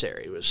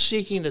adversary who was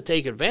seeking to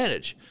take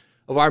advantage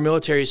of our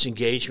military's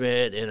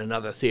engagement in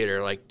another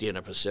theater like the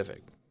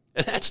Indo-Pacific.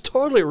 And that's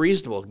totally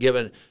reasonable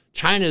given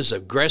China's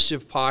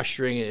aggressive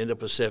posturing in the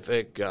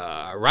Indo-Pacific,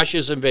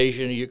 Russia's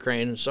invasion of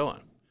Ukraine, and so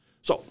on.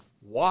 So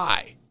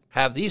why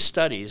have these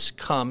studies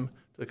come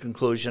to the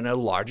conclusion a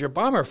larger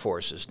bomber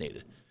force is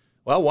needed?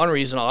 Well, one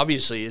reason,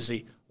 obviously, is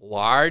the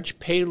large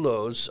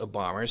payloads of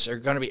bombers are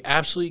going to be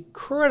absolutely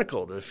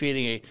critical to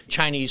defeating a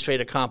Chinese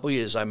fait accompli,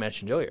 as I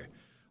mentioned earlier.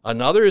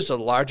 Another is a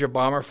larger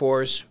bomber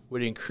force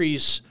would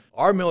increase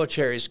our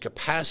military's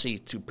capacity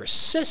to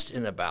persist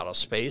in the battle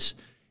space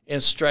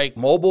and strike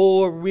mobile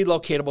or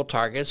relocatable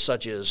targets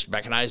such as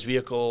mechanized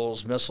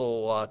vehicles,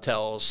 missile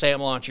tells, SAM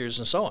launchers,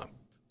 and so on.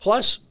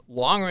 Plus,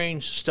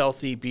 long-range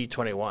stealthy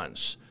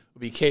B-21s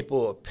would be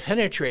capable of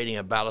penetrating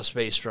a battle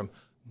space from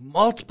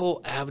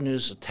multiple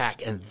avenues of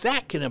attack, and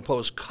that can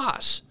impose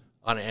costs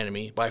on an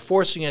enemy by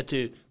forcing it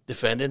to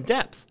defend in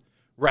depth,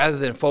 rather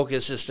than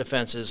focus its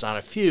defenses on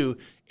a few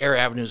air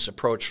avenues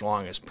approach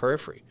along its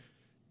periphery.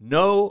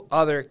 No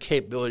other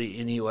capability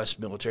in the U.S.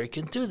 military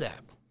can do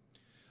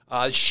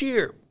that.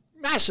 Sheer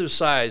massive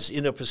size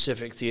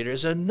Indo-Pacific theater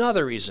is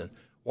another reason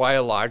why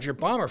a larger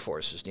bomber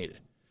force is needed.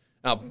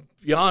 Now,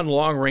 beyond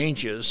long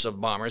ranges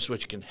of bombers,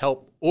 which can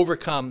help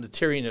overcome the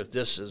tyranny of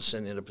distance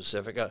in the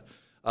Indo-Pacific,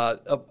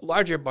 a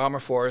larger bomber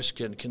force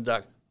can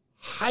conduct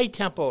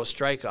high-tempo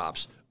strike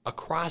ops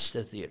across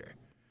the theater.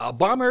 A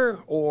bomber,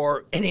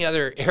 or any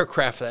other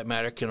aircraft for that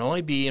matter, can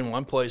only be in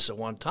one place at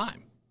one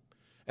time.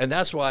 And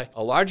that's why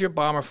a larger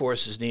bomber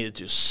force is needed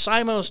to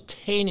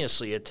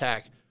simultaneously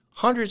attack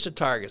hundreds of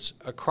targets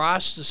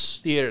across this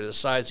theater the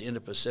size of the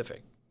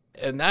Indo-Pacific.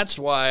 And that's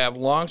why I've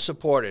long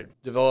supported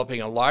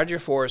developing a larger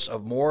force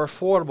of more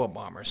affordable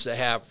bombers that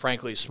have,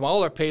 frankly,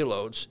 smaller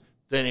payloads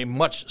than a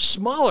much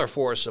smaller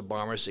force of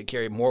bombers that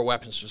carry more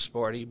weapons for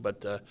sporty,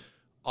 but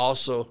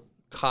also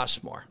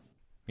cost more.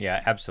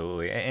 Yeah,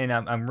 absolutely. And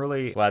I'm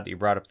really glad that you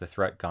brought up the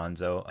threat,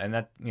 Gonzo. And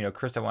that,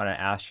 Chris, I want to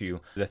ask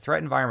you, the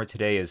threat environment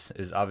today is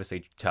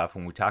obviously tough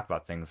when we talk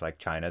about things like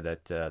China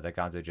that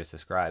Gonzo just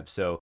described.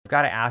 So I've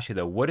got to ask you,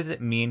 though, what does it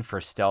mean for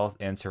stealth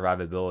and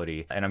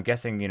survivability? And I'm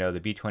guessing,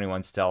 the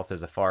B-21 stealth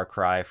is a far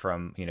cry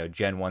from,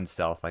 Gen 1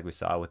 stealth like we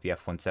saw with the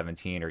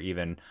F-117 or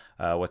even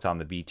what's on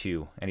the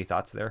B-2. Any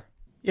thoughts there?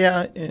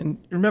 Yeah,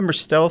 and remember,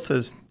 stealth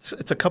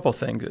it's a couple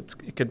things.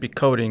 It could be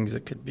coatings,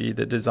 it could be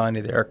the design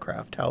of the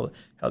aircraft, how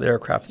the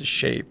aircraft is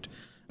shaped.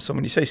 So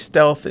when you say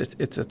stealth,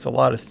 it's a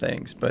lot of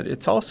things, but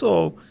it's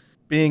also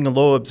being a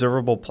low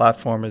observable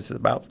platform is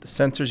about the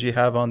sensors you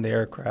have on the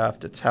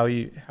aircraft. It's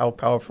how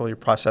powerful your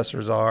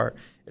processors are.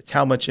 It's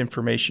how much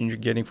information you're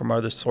getting from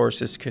other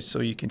sources, so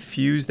you can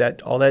fuse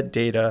all that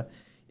data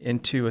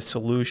into a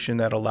solution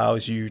that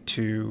allows you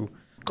to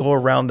go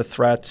around the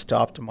threats to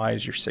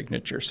optimize your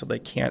signature so they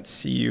can't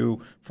see you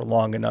for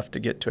long enough to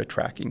get to a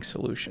tracking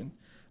solution.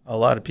 A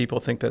lot of people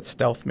think that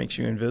stealth makes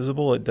you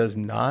invisible. It does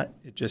not.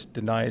 It just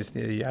denies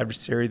the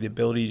adversary the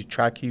ability to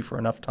track you for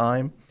enough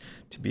time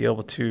to be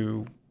able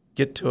to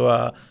get to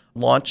a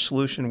launch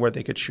solution where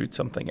they could shoot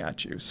something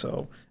at you.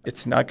 So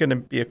it's not going to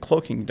be a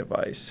cloaking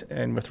device.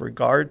 And with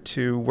regard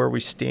to where we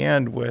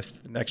stand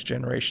with the next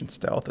generation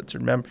stealth,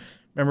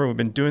 remember we've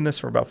been doing this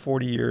for about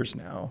 40 years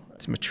now.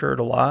 It's matured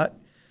a lot.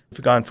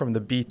 We've gone from the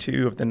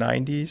B-2 of the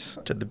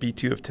 90s to the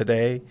B-2 of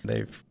today.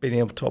 They've been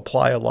able to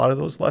apply a lot of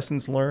those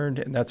lessons learned,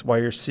 and that's why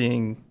you're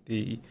seeing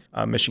the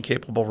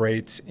mission-capable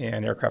rates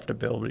and aircraft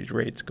ability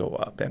rates go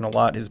up. And a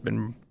lot has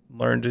been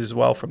learned as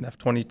well from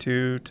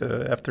F-22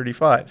 to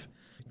F-35.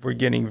 We're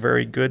getting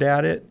very good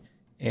at it,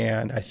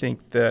 and I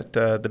think that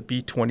the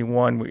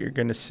B-21, what you're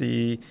going to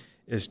see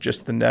is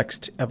just the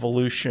next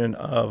evolution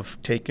of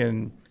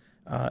taking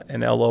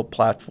an LO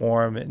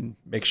platform and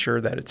make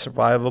sure that it's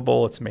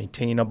survivable, it's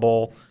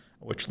maintainable,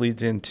 which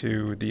leads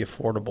into the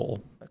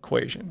affordable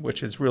equation,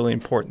 which is really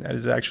important. That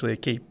is actually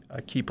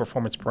a key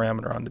performance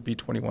parameter on the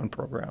B-21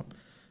 program.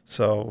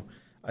 So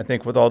I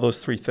think with all those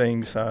three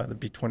things, the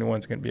B-21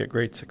 is going to be a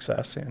great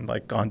success. And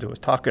like Gonzo was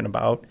talking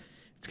about,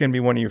 it's going to be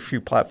one of your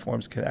few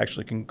platforms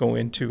that can go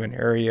into an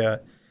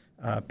area,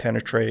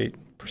 penetrate,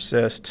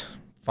 persist,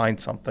 find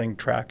something,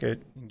 track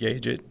it,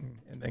 engage it,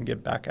 and then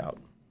get back out.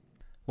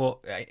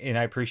 Well, and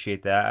I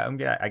appreciate that.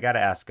 I got to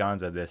ask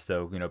Gonzo this,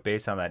 though.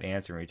 Based on that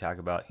answer, when we talk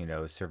about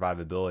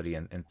survivability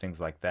and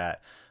things like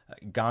that,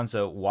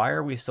 Gonzo, why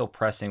are we still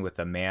pressing with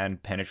a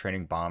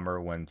man-penetrating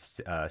bomber when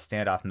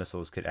standoff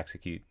missiles could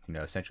execute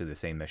essentially the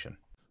same mission?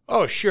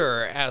 Oh,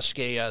 sure. Ask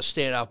a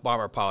standoff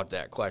bomber pilot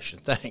that question.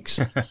 Thanks.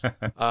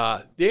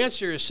 The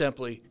answer is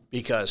simply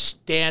because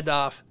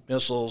standoff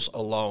missiles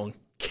alone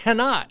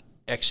cannot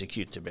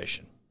execute the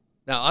mission.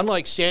 Now,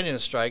 unlike stand-in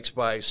strikes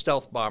by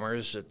stealth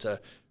bombers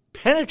that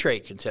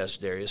penetrate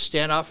contested areas,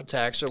 standoff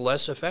attacks are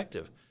less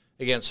effective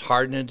against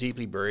hardened and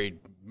deeply buried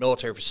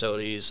military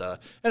facilities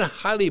and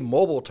highly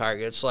mobile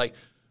targets like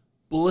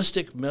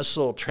ballistic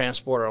missile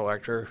transporter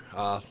elector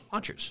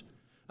launchers.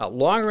 Now,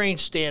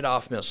 long-range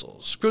standoff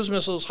missiles, cruise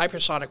missiles,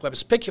 hypersonic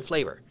weapons, pick your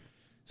flavor,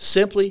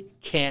 simply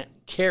can't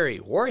carry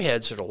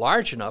warheads that are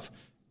large enough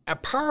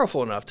and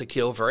powerful enough to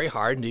kill very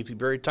hard and deeply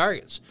buried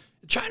targets.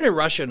 China,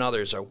 Russia, and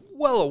others are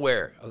well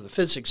aware of the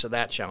physics of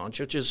that challenge,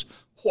 which is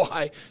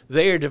why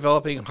they are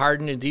developing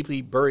hardened and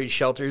deeply buried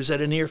shelters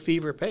at a near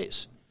fever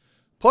pace.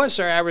 Plus,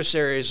 our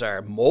adversaries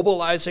are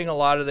mobilizing a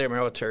lot of their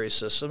military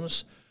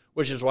systems,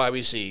 which is why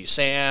we see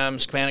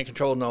SAMs, command and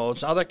control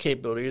nodes, and other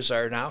capabilities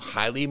are now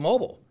highly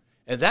mobile.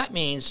 And that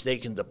means they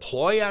can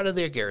deploy out of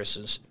their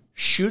garrisons,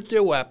 shoot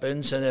their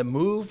weapons, and then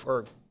move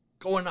or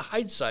go into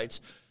hide sites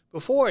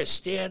before a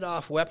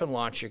standoff weapon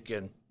launcher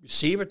can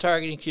receive a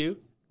targeting cue,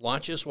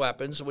 launch its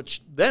weapons,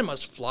 which then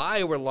must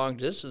fly over long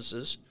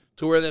distances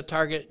to where the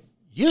target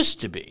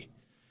used to be.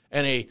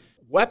 And a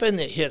weapon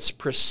that hits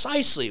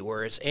precisely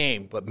where it's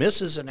aimed but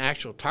misses an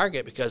actual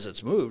target because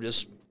it's moved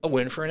is a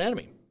win for an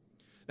enemy.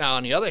 Now,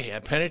 on the other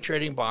hand,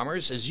 penetrating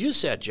bombers, as you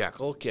said,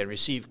 Jekyll, can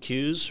receive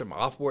cues from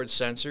offboard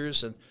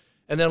sensors and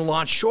then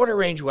launch shorter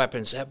range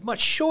weapons that have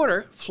much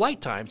shorter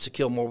flight times to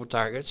kill mobile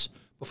targets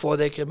before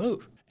they can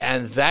move.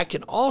 And that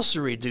can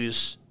also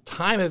reduce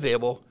time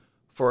available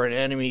for an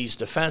enemy's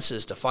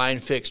defenses to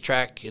find, fix,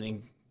 track, and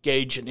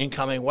engage an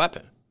incoming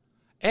weapon.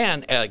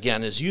 And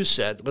again, as you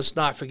said, let's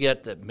not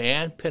forget that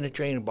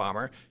man-penetrating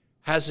bomber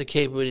has the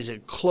capability to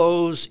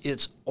close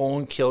its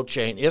own kill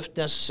chain, if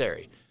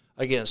necessary,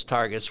 against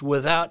targets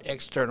without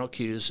external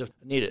cues if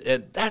needed.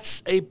 And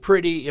that's a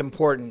pretty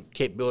important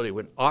capability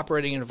when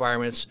operating in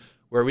environments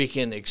where we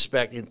can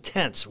expect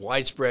intense,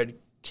 widespread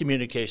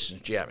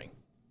communications jamming.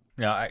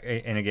 No,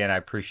 and again, I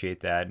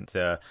appreciate that.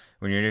 And,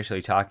 when you're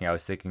initially talking, I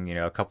was thinking,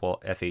 a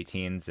couple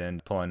F-18s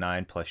and pulling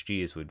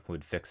 9+Gs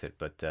would fix it.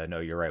 But no,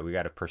 you're right. We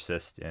got to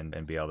persist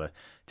and be able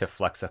to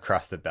flex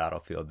across the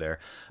battlefield there.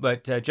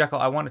 But Jekyll,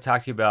 I want to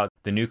talk to you about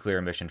the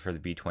nuclear mission for the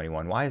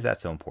B-21. Why is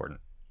that so important?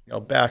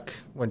 Back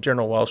when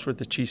General Welsh was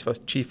the chief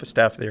of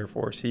staff of the Air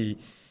Force, he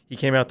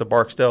came out to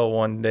Barksdale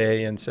one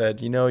day and said,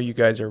 you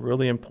guys are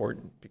really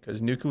important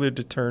because nuclear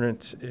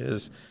deterrence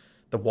is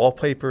the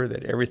wallpaper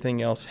that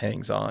everything else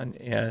hangs on.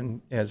 And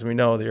as we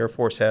know, the Air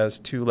Force has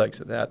two legs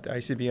of that, the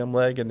ICBM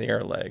leg and the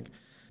air leg.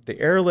 The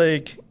air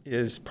leg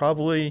is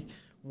probably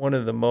one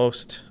of the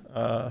most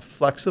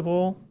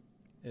flexible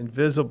and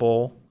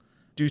visible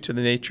due to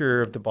the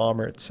nature of the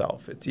bomber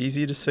itself. It's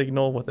easy to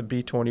signal with a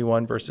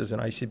B-21 versus an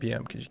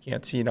ICBM because you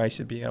can't see an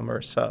ICBM or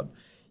a sub.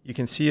 You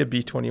can see a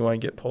B-21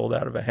 get pulled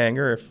out of a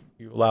hangar if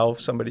you allow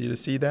somebody to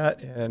see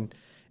that and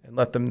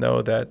let them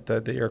know that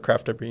the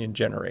aircraft are being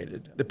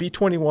generated. The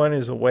B-21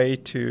 is a way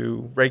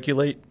to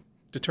regulate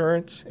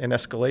deterrence and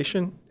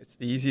escalation. It's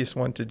the easiest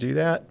one to do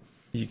that.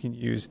 You can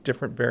use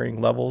different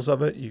varying levels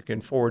of it. You can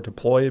forward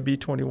deploy a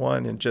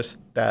B-21, and just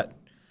that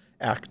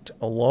act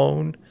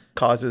alone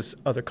causes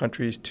other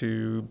countries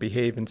to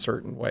behave in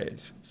certain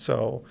ways.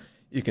 So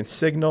you can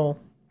signal,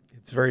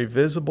 it's very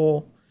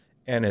visible,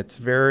 and it's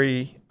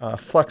very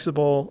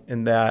flexible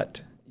in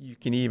that you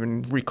can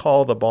even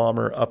recall the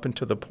bomber up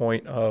until the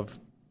point of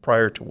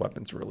prior to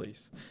weapons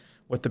release.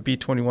 What the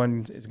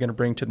B-21 is going to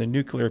bring to the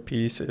nuclear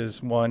piece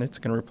is, one, it's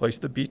going to replace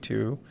the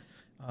B-2.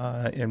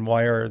 And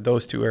why are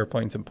those two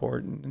airplanes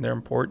important? And they're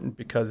important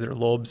because they're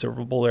low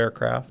observable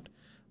aircraft.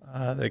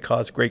 They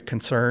cause great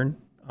concern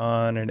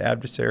on an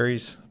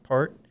adversary's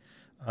part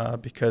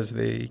because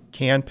they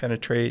can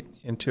penetrate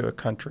into a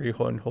country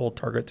and hold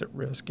targets at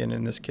risk, and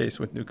in this case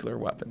with nuclear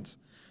weapons.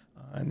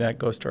 And that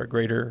goes to our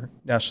greater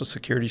national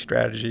security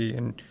strategy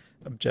and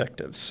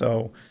objectives.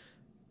 So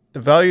the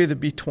value of the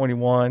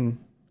B-21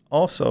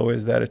 also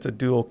is that it's a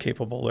dual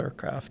capable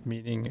aircraft,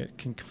 meaning it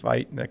can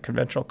fight in a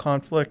conventional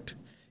conflict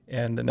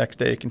and the next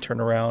day it can turn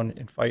around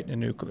and fight in a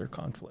nuclear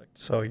conflict.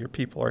 So your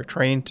people are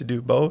trained to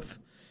do both.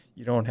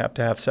 You don't have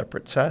to have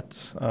separate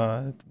sets,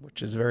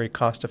 which is very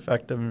cost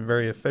effective and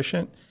very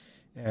efficient,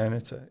 and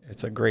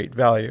it's a great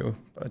value.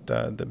 But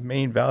the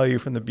main value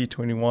from the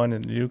B-21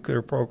 and the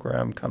nuclear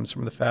program comes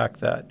from the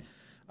fact that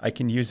I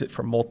can use it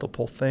for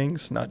multiple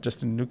things, not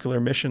just a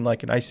nuclear mission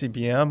like an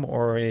ICBM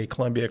or a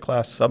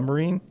Columbia-class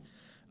submarine,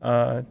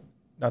 not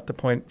to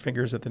point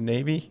fingers at the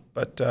Navy,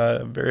 but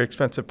very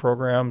expensive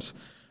programs.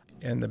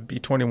 And the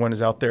B-21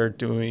 is out there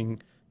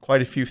doing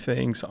quite a few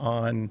things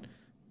on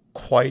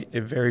quite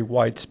a very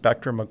wide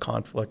spectrum of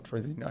conflict for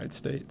the United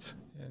States.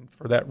 And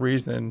for that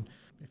reason,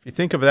 if you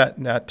think of that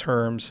in that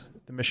terms,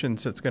 the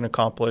missions it's going to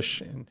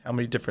accomplish and how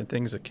many different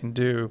things it can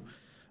do,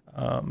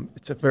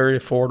 it's a very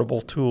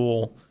affordable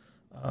tool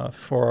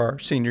for our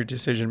senior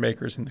decision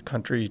makers in the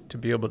country to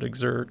be able to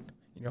exert,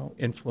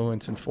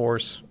 influence and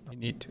force we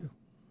need to.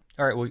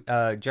 All right,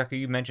 well, Jekyll,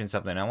 you mentioned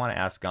something. I want to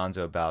ask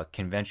Gonzo about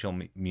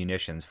conventional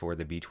munitions for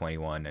the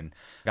B-21. And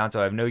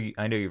Gonzo,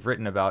 I know you've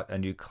written about a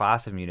new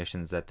class of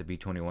munitions that the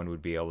B-21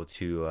 would be able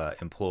to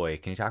employ.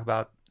 Can you talk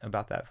about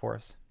that for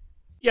us?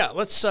 Yeah,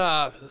 let's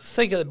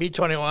think of the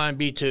B-21,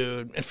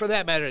 B-2, and for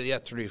that matter, the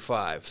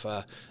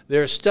F-35.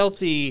 Their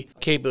stealthy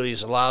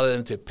capabilities allow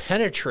them to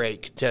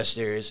penetrate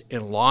contested areas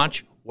and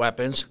launch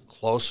weapons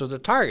closer to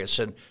targets.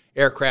 And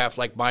aircraft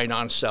like my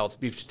non-stealth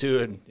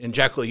B-52 and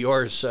Jekyll,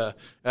 your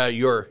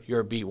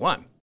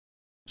B-1.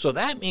 So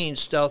that means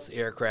stealth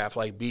aircraft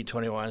like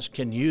B-21s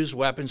can use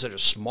weapons that are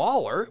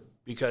smaller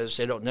because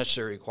they don't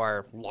necessarily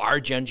require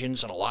large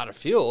engines and a lot of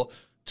fuel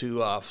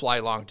to fly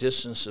long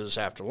distances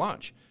after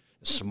launch.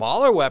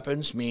 Smaller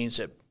weapons means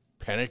that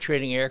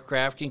penetrating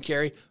aircraft can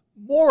carry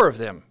more of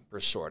them per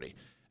sortie.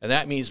 And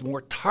that means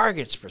more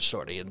targets per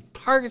sortie. And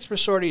targets per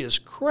sortie is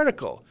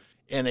critical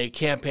in a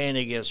campaign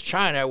against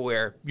China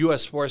where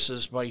U.S.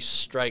 forces might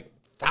strike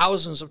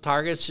thousands of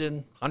targets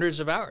in hundreds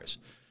of hours.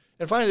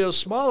 And finally, those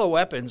smaller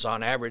weapons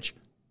on average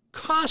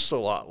cost a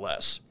lot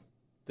less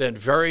than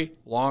very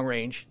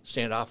long-range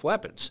standoff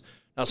weapons.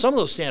 Now, some of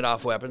those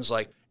standoff weapons,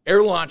 like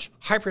air-launched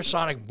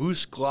hypersonic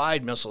boost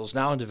glide missiles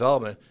now in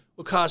development,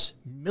 will cost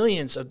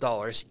millions of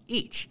dollars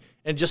each.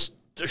 And just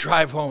to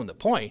drive home the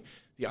point,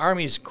 the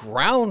Army's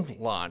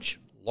ground-launch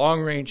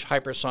long-range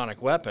hypersonic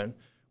weapon,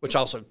 which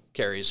also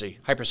carries a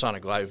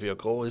hypersonic glide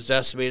vehicle, is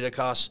estimated to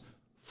cost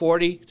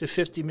 $40 to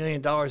 $50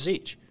 million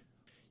each.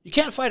 You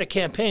can't fight a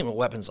campaign with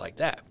weapons like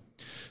that.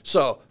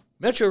 So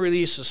Metro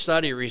released a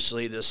study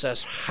recently that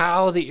assessed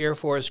how the Air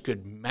Force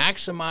could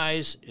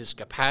maximize its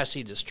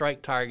capacity to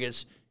strike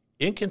targets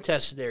in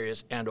contested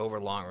areas and over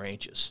long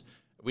ranges.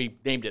 We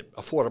named it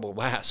affordable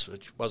mass,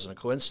 which wasn't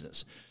a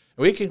coincidence.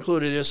 And we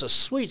concluded it's a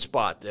sweet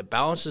spot that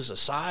balances the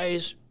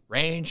size,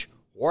 range,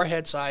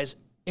 warhead size,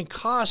 and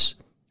cost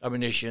of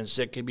munitions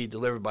that can be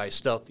delivered by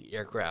stealthy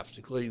aircraft,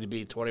 including the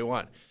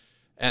B-21.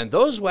 And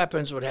those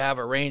weapons would have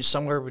a range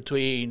somewhere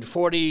between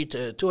 40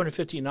 to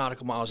 250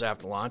 nautical miles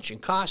after launch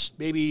and cost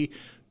maybe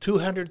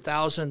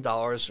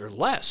 $200,000 or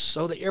less.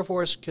 So the Air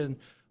Force can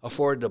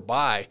afford to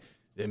buy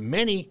the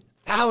many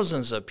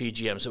thousands of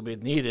PGMs that would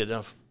be needed in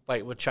a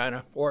fight with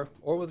China or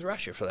with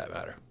Russia, for that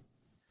matter.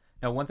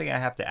 Now, one thing I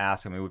have to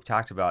ask, I mean, we've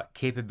talked about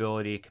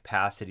capability,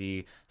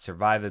 capacity,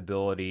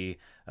 survivability,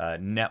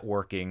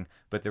 networking,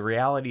 but the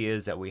reality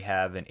is that we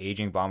have an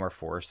aging bomber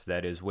force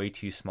that is way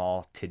too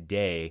small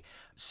today.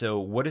 So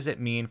what does it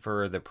mean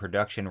for the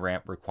production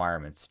ramp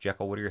requirements?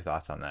 Jekyll, what are your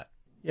thoughts on that?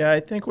 Yeah, I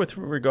think with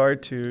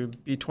regard to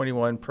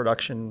B-21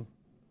 production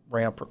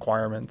ramp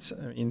requirements,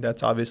 I mean,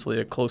 that's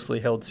obviously a closely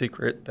held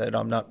secret that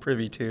I'm not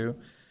privy to,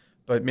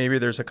 but maybe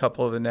there's a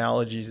couple of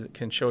analogies that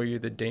can show you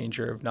the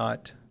danger of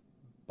not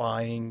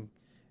buying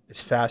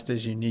as fast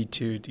as you need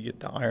to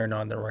get the iron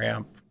on the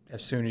ramp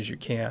as soon as you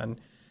can.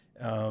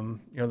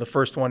 The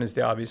first one is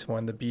the obvious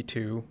one, the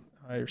B-2.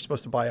 You're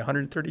supposed to buy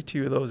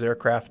 132 of those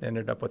aircraft and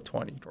ended up with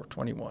 20 or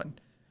 21,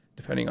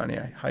 depending on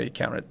how you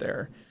count it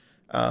there.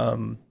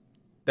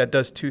 That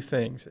does two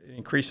things. It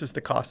increases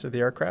the cost of the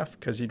aircraft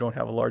because you don't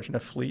have a large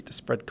enough fleet to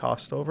spread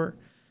cost over.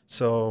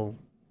 So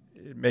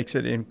it makes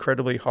it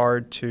incredibly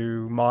hard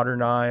to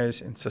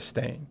modernize and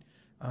sustain,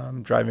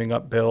 driving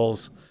up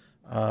bills.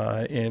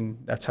 And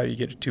that's how you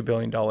get a $2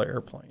 billion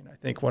airplane.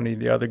 I think one of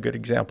the other good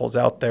examples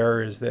out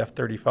there is the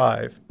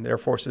F-35. The Air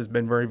Force has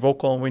been very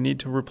vocal, and we need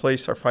to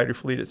replace our fighter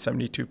fleet at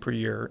 72 per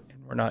year,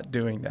 and we're not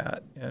doing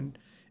that. And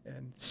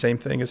same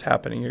thing is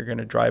happening. You're going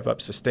to drive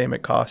up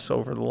sustainment costs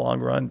over the long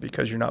run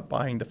because you're not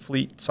buying the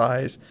fleet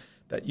size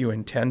that you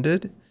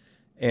intended.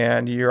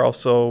 And you're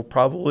also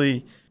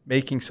probably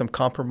making some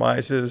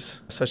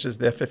compromises, such as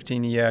the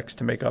F-15EX,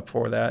 to make up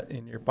for that,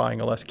 and you're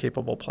buying a less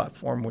capable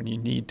platform when you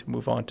need to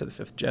move on to the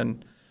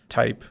fifth-gen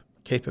type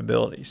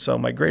capability. So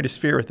my greatest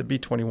fear with the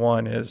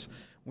B-21 is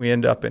we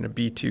end up in a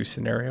B-2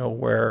 scenario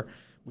where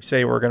we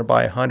say we're going to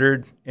buy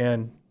 100,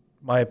 and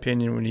my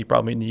opinion, we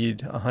probably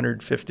need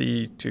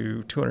 150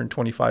 to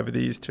 225 of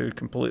these to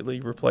completely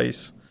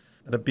replace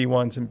the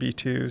B-1s and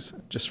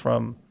B-2s, just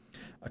from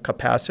a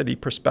capacity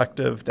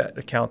perspective that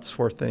accounts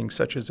for things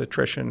such as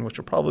attrition, which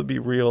will probably be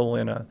real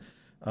in a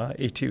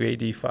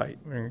A2AD fight.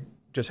 We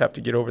just have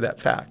to get over that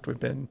fact. We've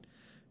been,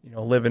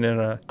 living in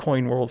a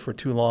coin world for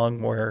too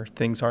long where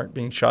things aren't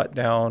being shot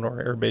down or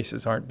air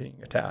bases aren't being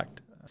attacked.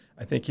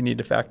 I think you need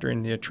to factor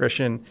in the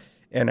attrition,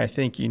 and I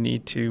think you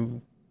need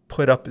to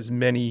put up as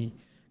many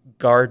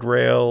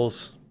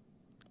guardrails,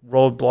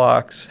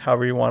 roadblocks,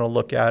 however you want to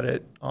look at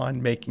it, on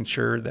making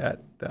sure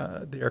that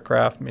the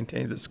aircraft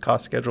maintains its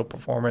cost, schedule,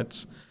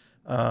 performance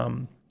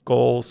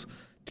goals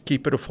to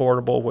keep it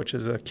affordable, which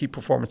is a key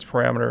performance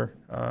parameter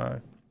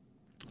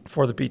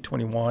for the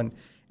B-21,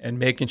 and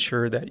making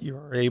sure that you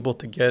are able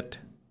to get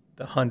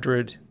the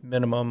 100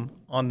 minimum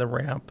on the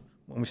ramp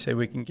when we say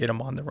we can get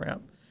them on the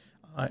ramp,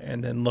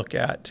 and then look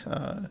at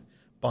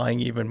buying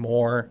even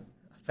more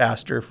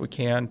faster if we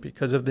can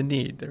because of the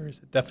need. There is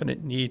a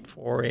definite need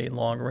for a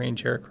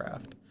long-range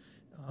aircraft,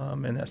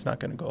 and that's not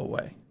going to go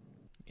away.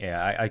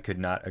 Yeah, I could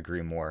not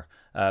agree more.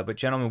 But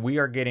gentlemen, we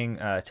are getting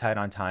tight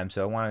on time,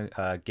 so I want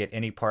to get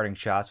any parting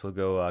shots. We'll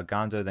go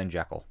Gonzo, then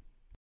Jekyll.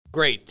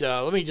 Great.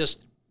 Let me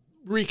just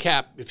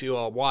recap, if you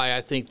will, why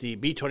I think the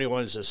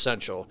B-21 is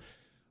essential.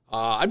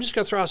 I'm just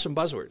going to throw out some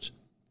buzzwords.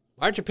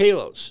 Larger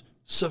payloads,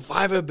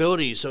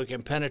 survivability so it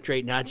can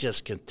penetrate not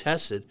just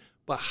contested,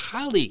 but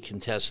highly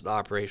contested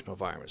operational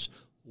environments,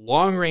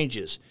 long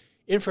ranges,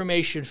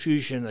 information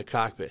fusion in the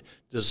cockpit,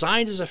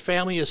 designed as a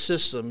family of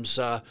systems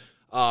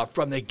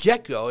from the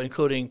get-go,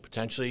 including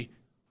potentially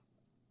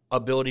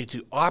ability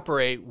to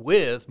operate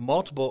with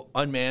multiple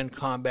unmanned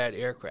combat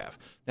aircraft.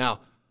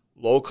 Now,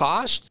 low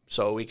cost,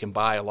 so we can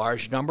buy a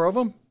large number of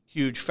them.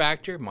 Huge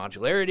factor,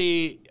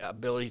 modularity,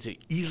 ability to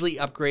easily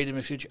upgrade in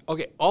the future.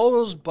 Okay, all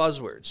those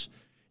buzzwords.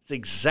 It's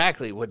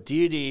exactly what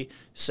DoD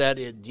said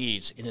it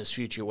needs in its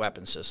future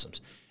weapon systems.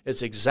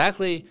 It's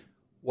exactly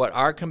what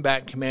our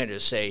combatant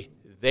commanders say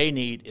they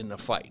need in the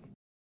fight.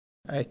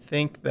 I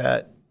think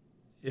that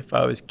if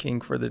I was king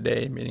for the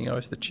day, meaning I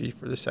was the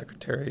chief or the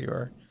secretary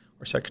or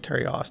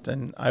Secretary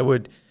Austin, I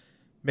would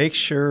make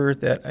sure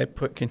that I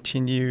put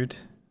continued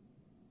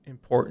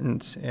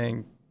importance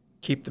and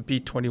keep the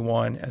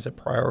B-21 as a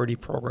priority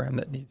program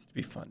that needs to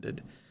be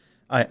funded.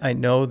 I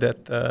know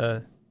that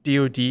the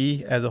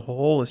DoD as a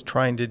whole is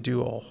trying to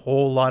do a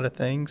whole lot of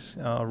things,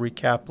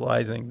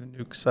 recapitalizing the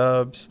nuke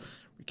subs,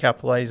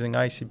 recapitalizing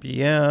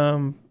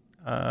ICBM,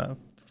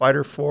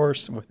 fighter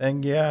force with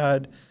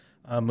NGAD,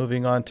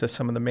 moving on to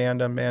some of the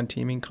manned-unmanned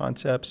teaming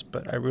concepts.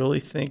 But I really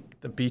think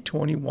the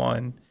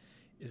B-21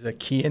 is a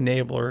key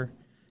enabler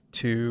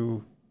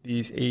to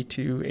these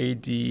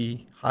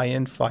A2, AD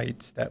high-end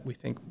fights that we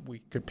think we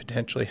could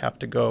potentially have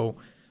to go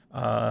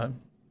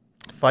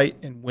fight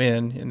and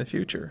win in the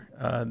future.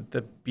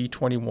 The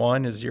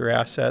B-21 is your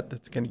asset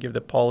that's going to give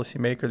the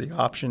policymaker the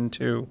option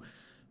to,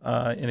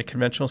 in a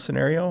conventional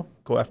scenario,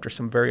 go after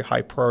some very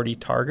high-priority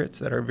targets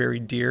that are very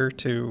dear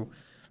to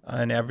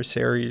an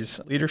adversary's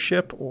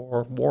leadership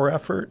or war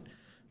effort.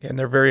 And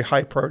they're very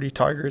high-priority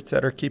targets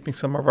that are keeping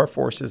some of our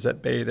forces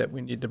at bay that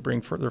we need to bring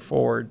further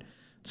forward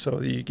so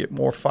that you get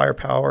more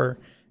firepower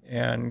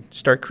and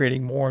start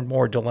creating more and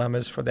more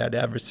dilemmas for that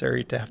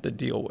adversary to have to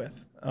deal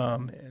with.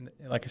 And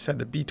like I said,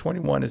 the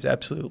B-21 is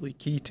absolutely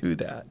key to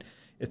that.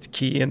 It's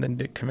key in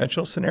the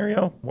conventional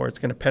scenario where it's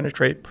going to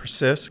penetrate,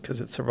 persist because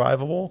it's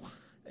survivable,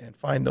 and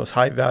find those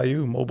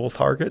high-value mobile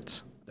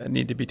targets that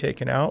need to be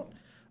taken out.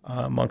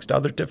 Amongst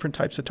other different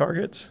types of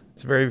targets.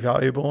 It's very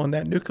valuable in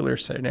that nuclear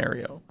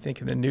scenario. I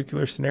think in the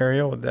nuclear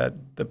scenario that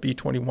the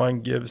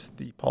B-21 gives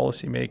the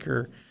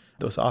policymaker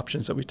those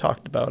options that we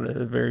talked about.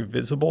 It's very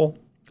visible.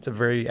 It's a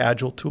very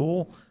agile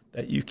tool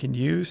that you can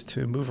use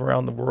to move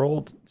around the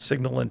world,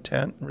 signal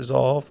intent,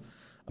 resolve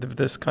of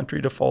this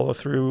country to follow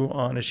through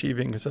on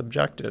achieving its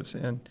objectives.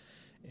 And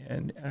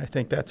I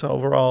think that's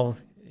overall,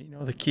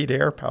 the key to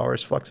air power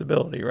is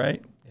flexibility,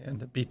 right?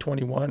 And the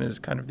B-21 is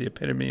kind of the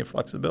epitome of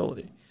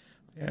flexibility.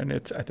 And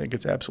I think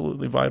it's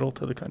absolutely vital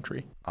to the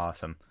country.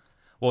 Awesome.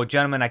 Well,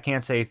 gentlemen, I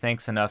can't say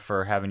thanks enough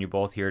for having you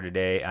both here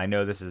today. I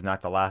know this is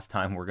not the last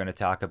time we're going to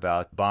talk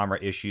about bomber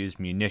issues,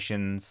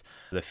 munitions,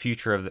 the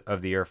future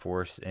of the Air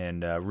Force,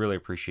 and really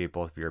appreciate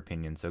both of your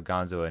opinions. So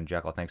Gonzo and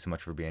Jekyll, thanks so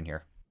much for being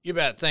here. You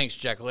bet. Thanks,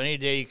 Jekyll. Any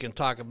day you can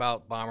talk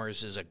about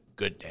bombers is a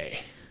good day.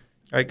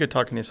 All right, good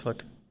talking to you,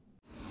 Slick.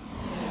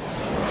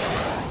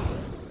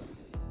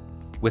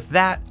 With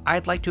that,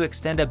 I'd like to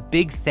extend a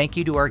big thank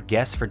you to our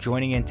guests for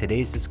joining in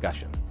today's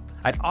discussion.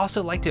 I'd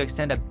also like to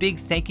extend a big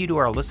thank you to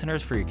our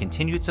listeners for your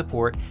continued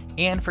support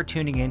and for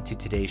tuning in to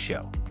today's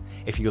show.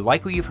 If you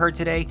like what you've heard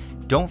today,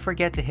 don't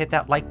forget to hit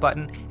that like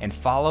button and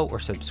follow or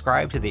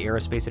subscribe to the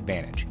Aerospace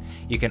Advantage.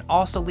 You can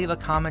also leave a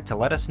comment to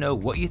let us know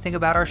what you think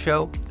about our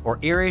show or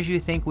areas you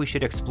think we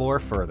should explore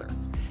further.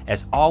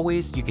 As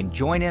always, you can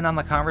join in on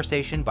the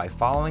conversation by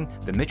following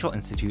the Mitchell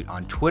Institute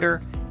on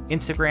Twitter,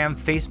 Instagram,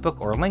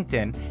 Facebook, or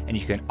LinkedIn, and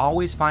you can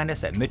always find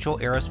us at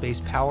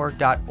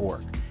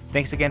mitchellaerospacepower.org.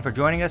 Thanks again for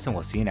joining us, and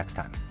we'll see you next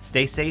time.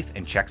 Stay safe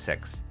and check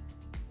 6.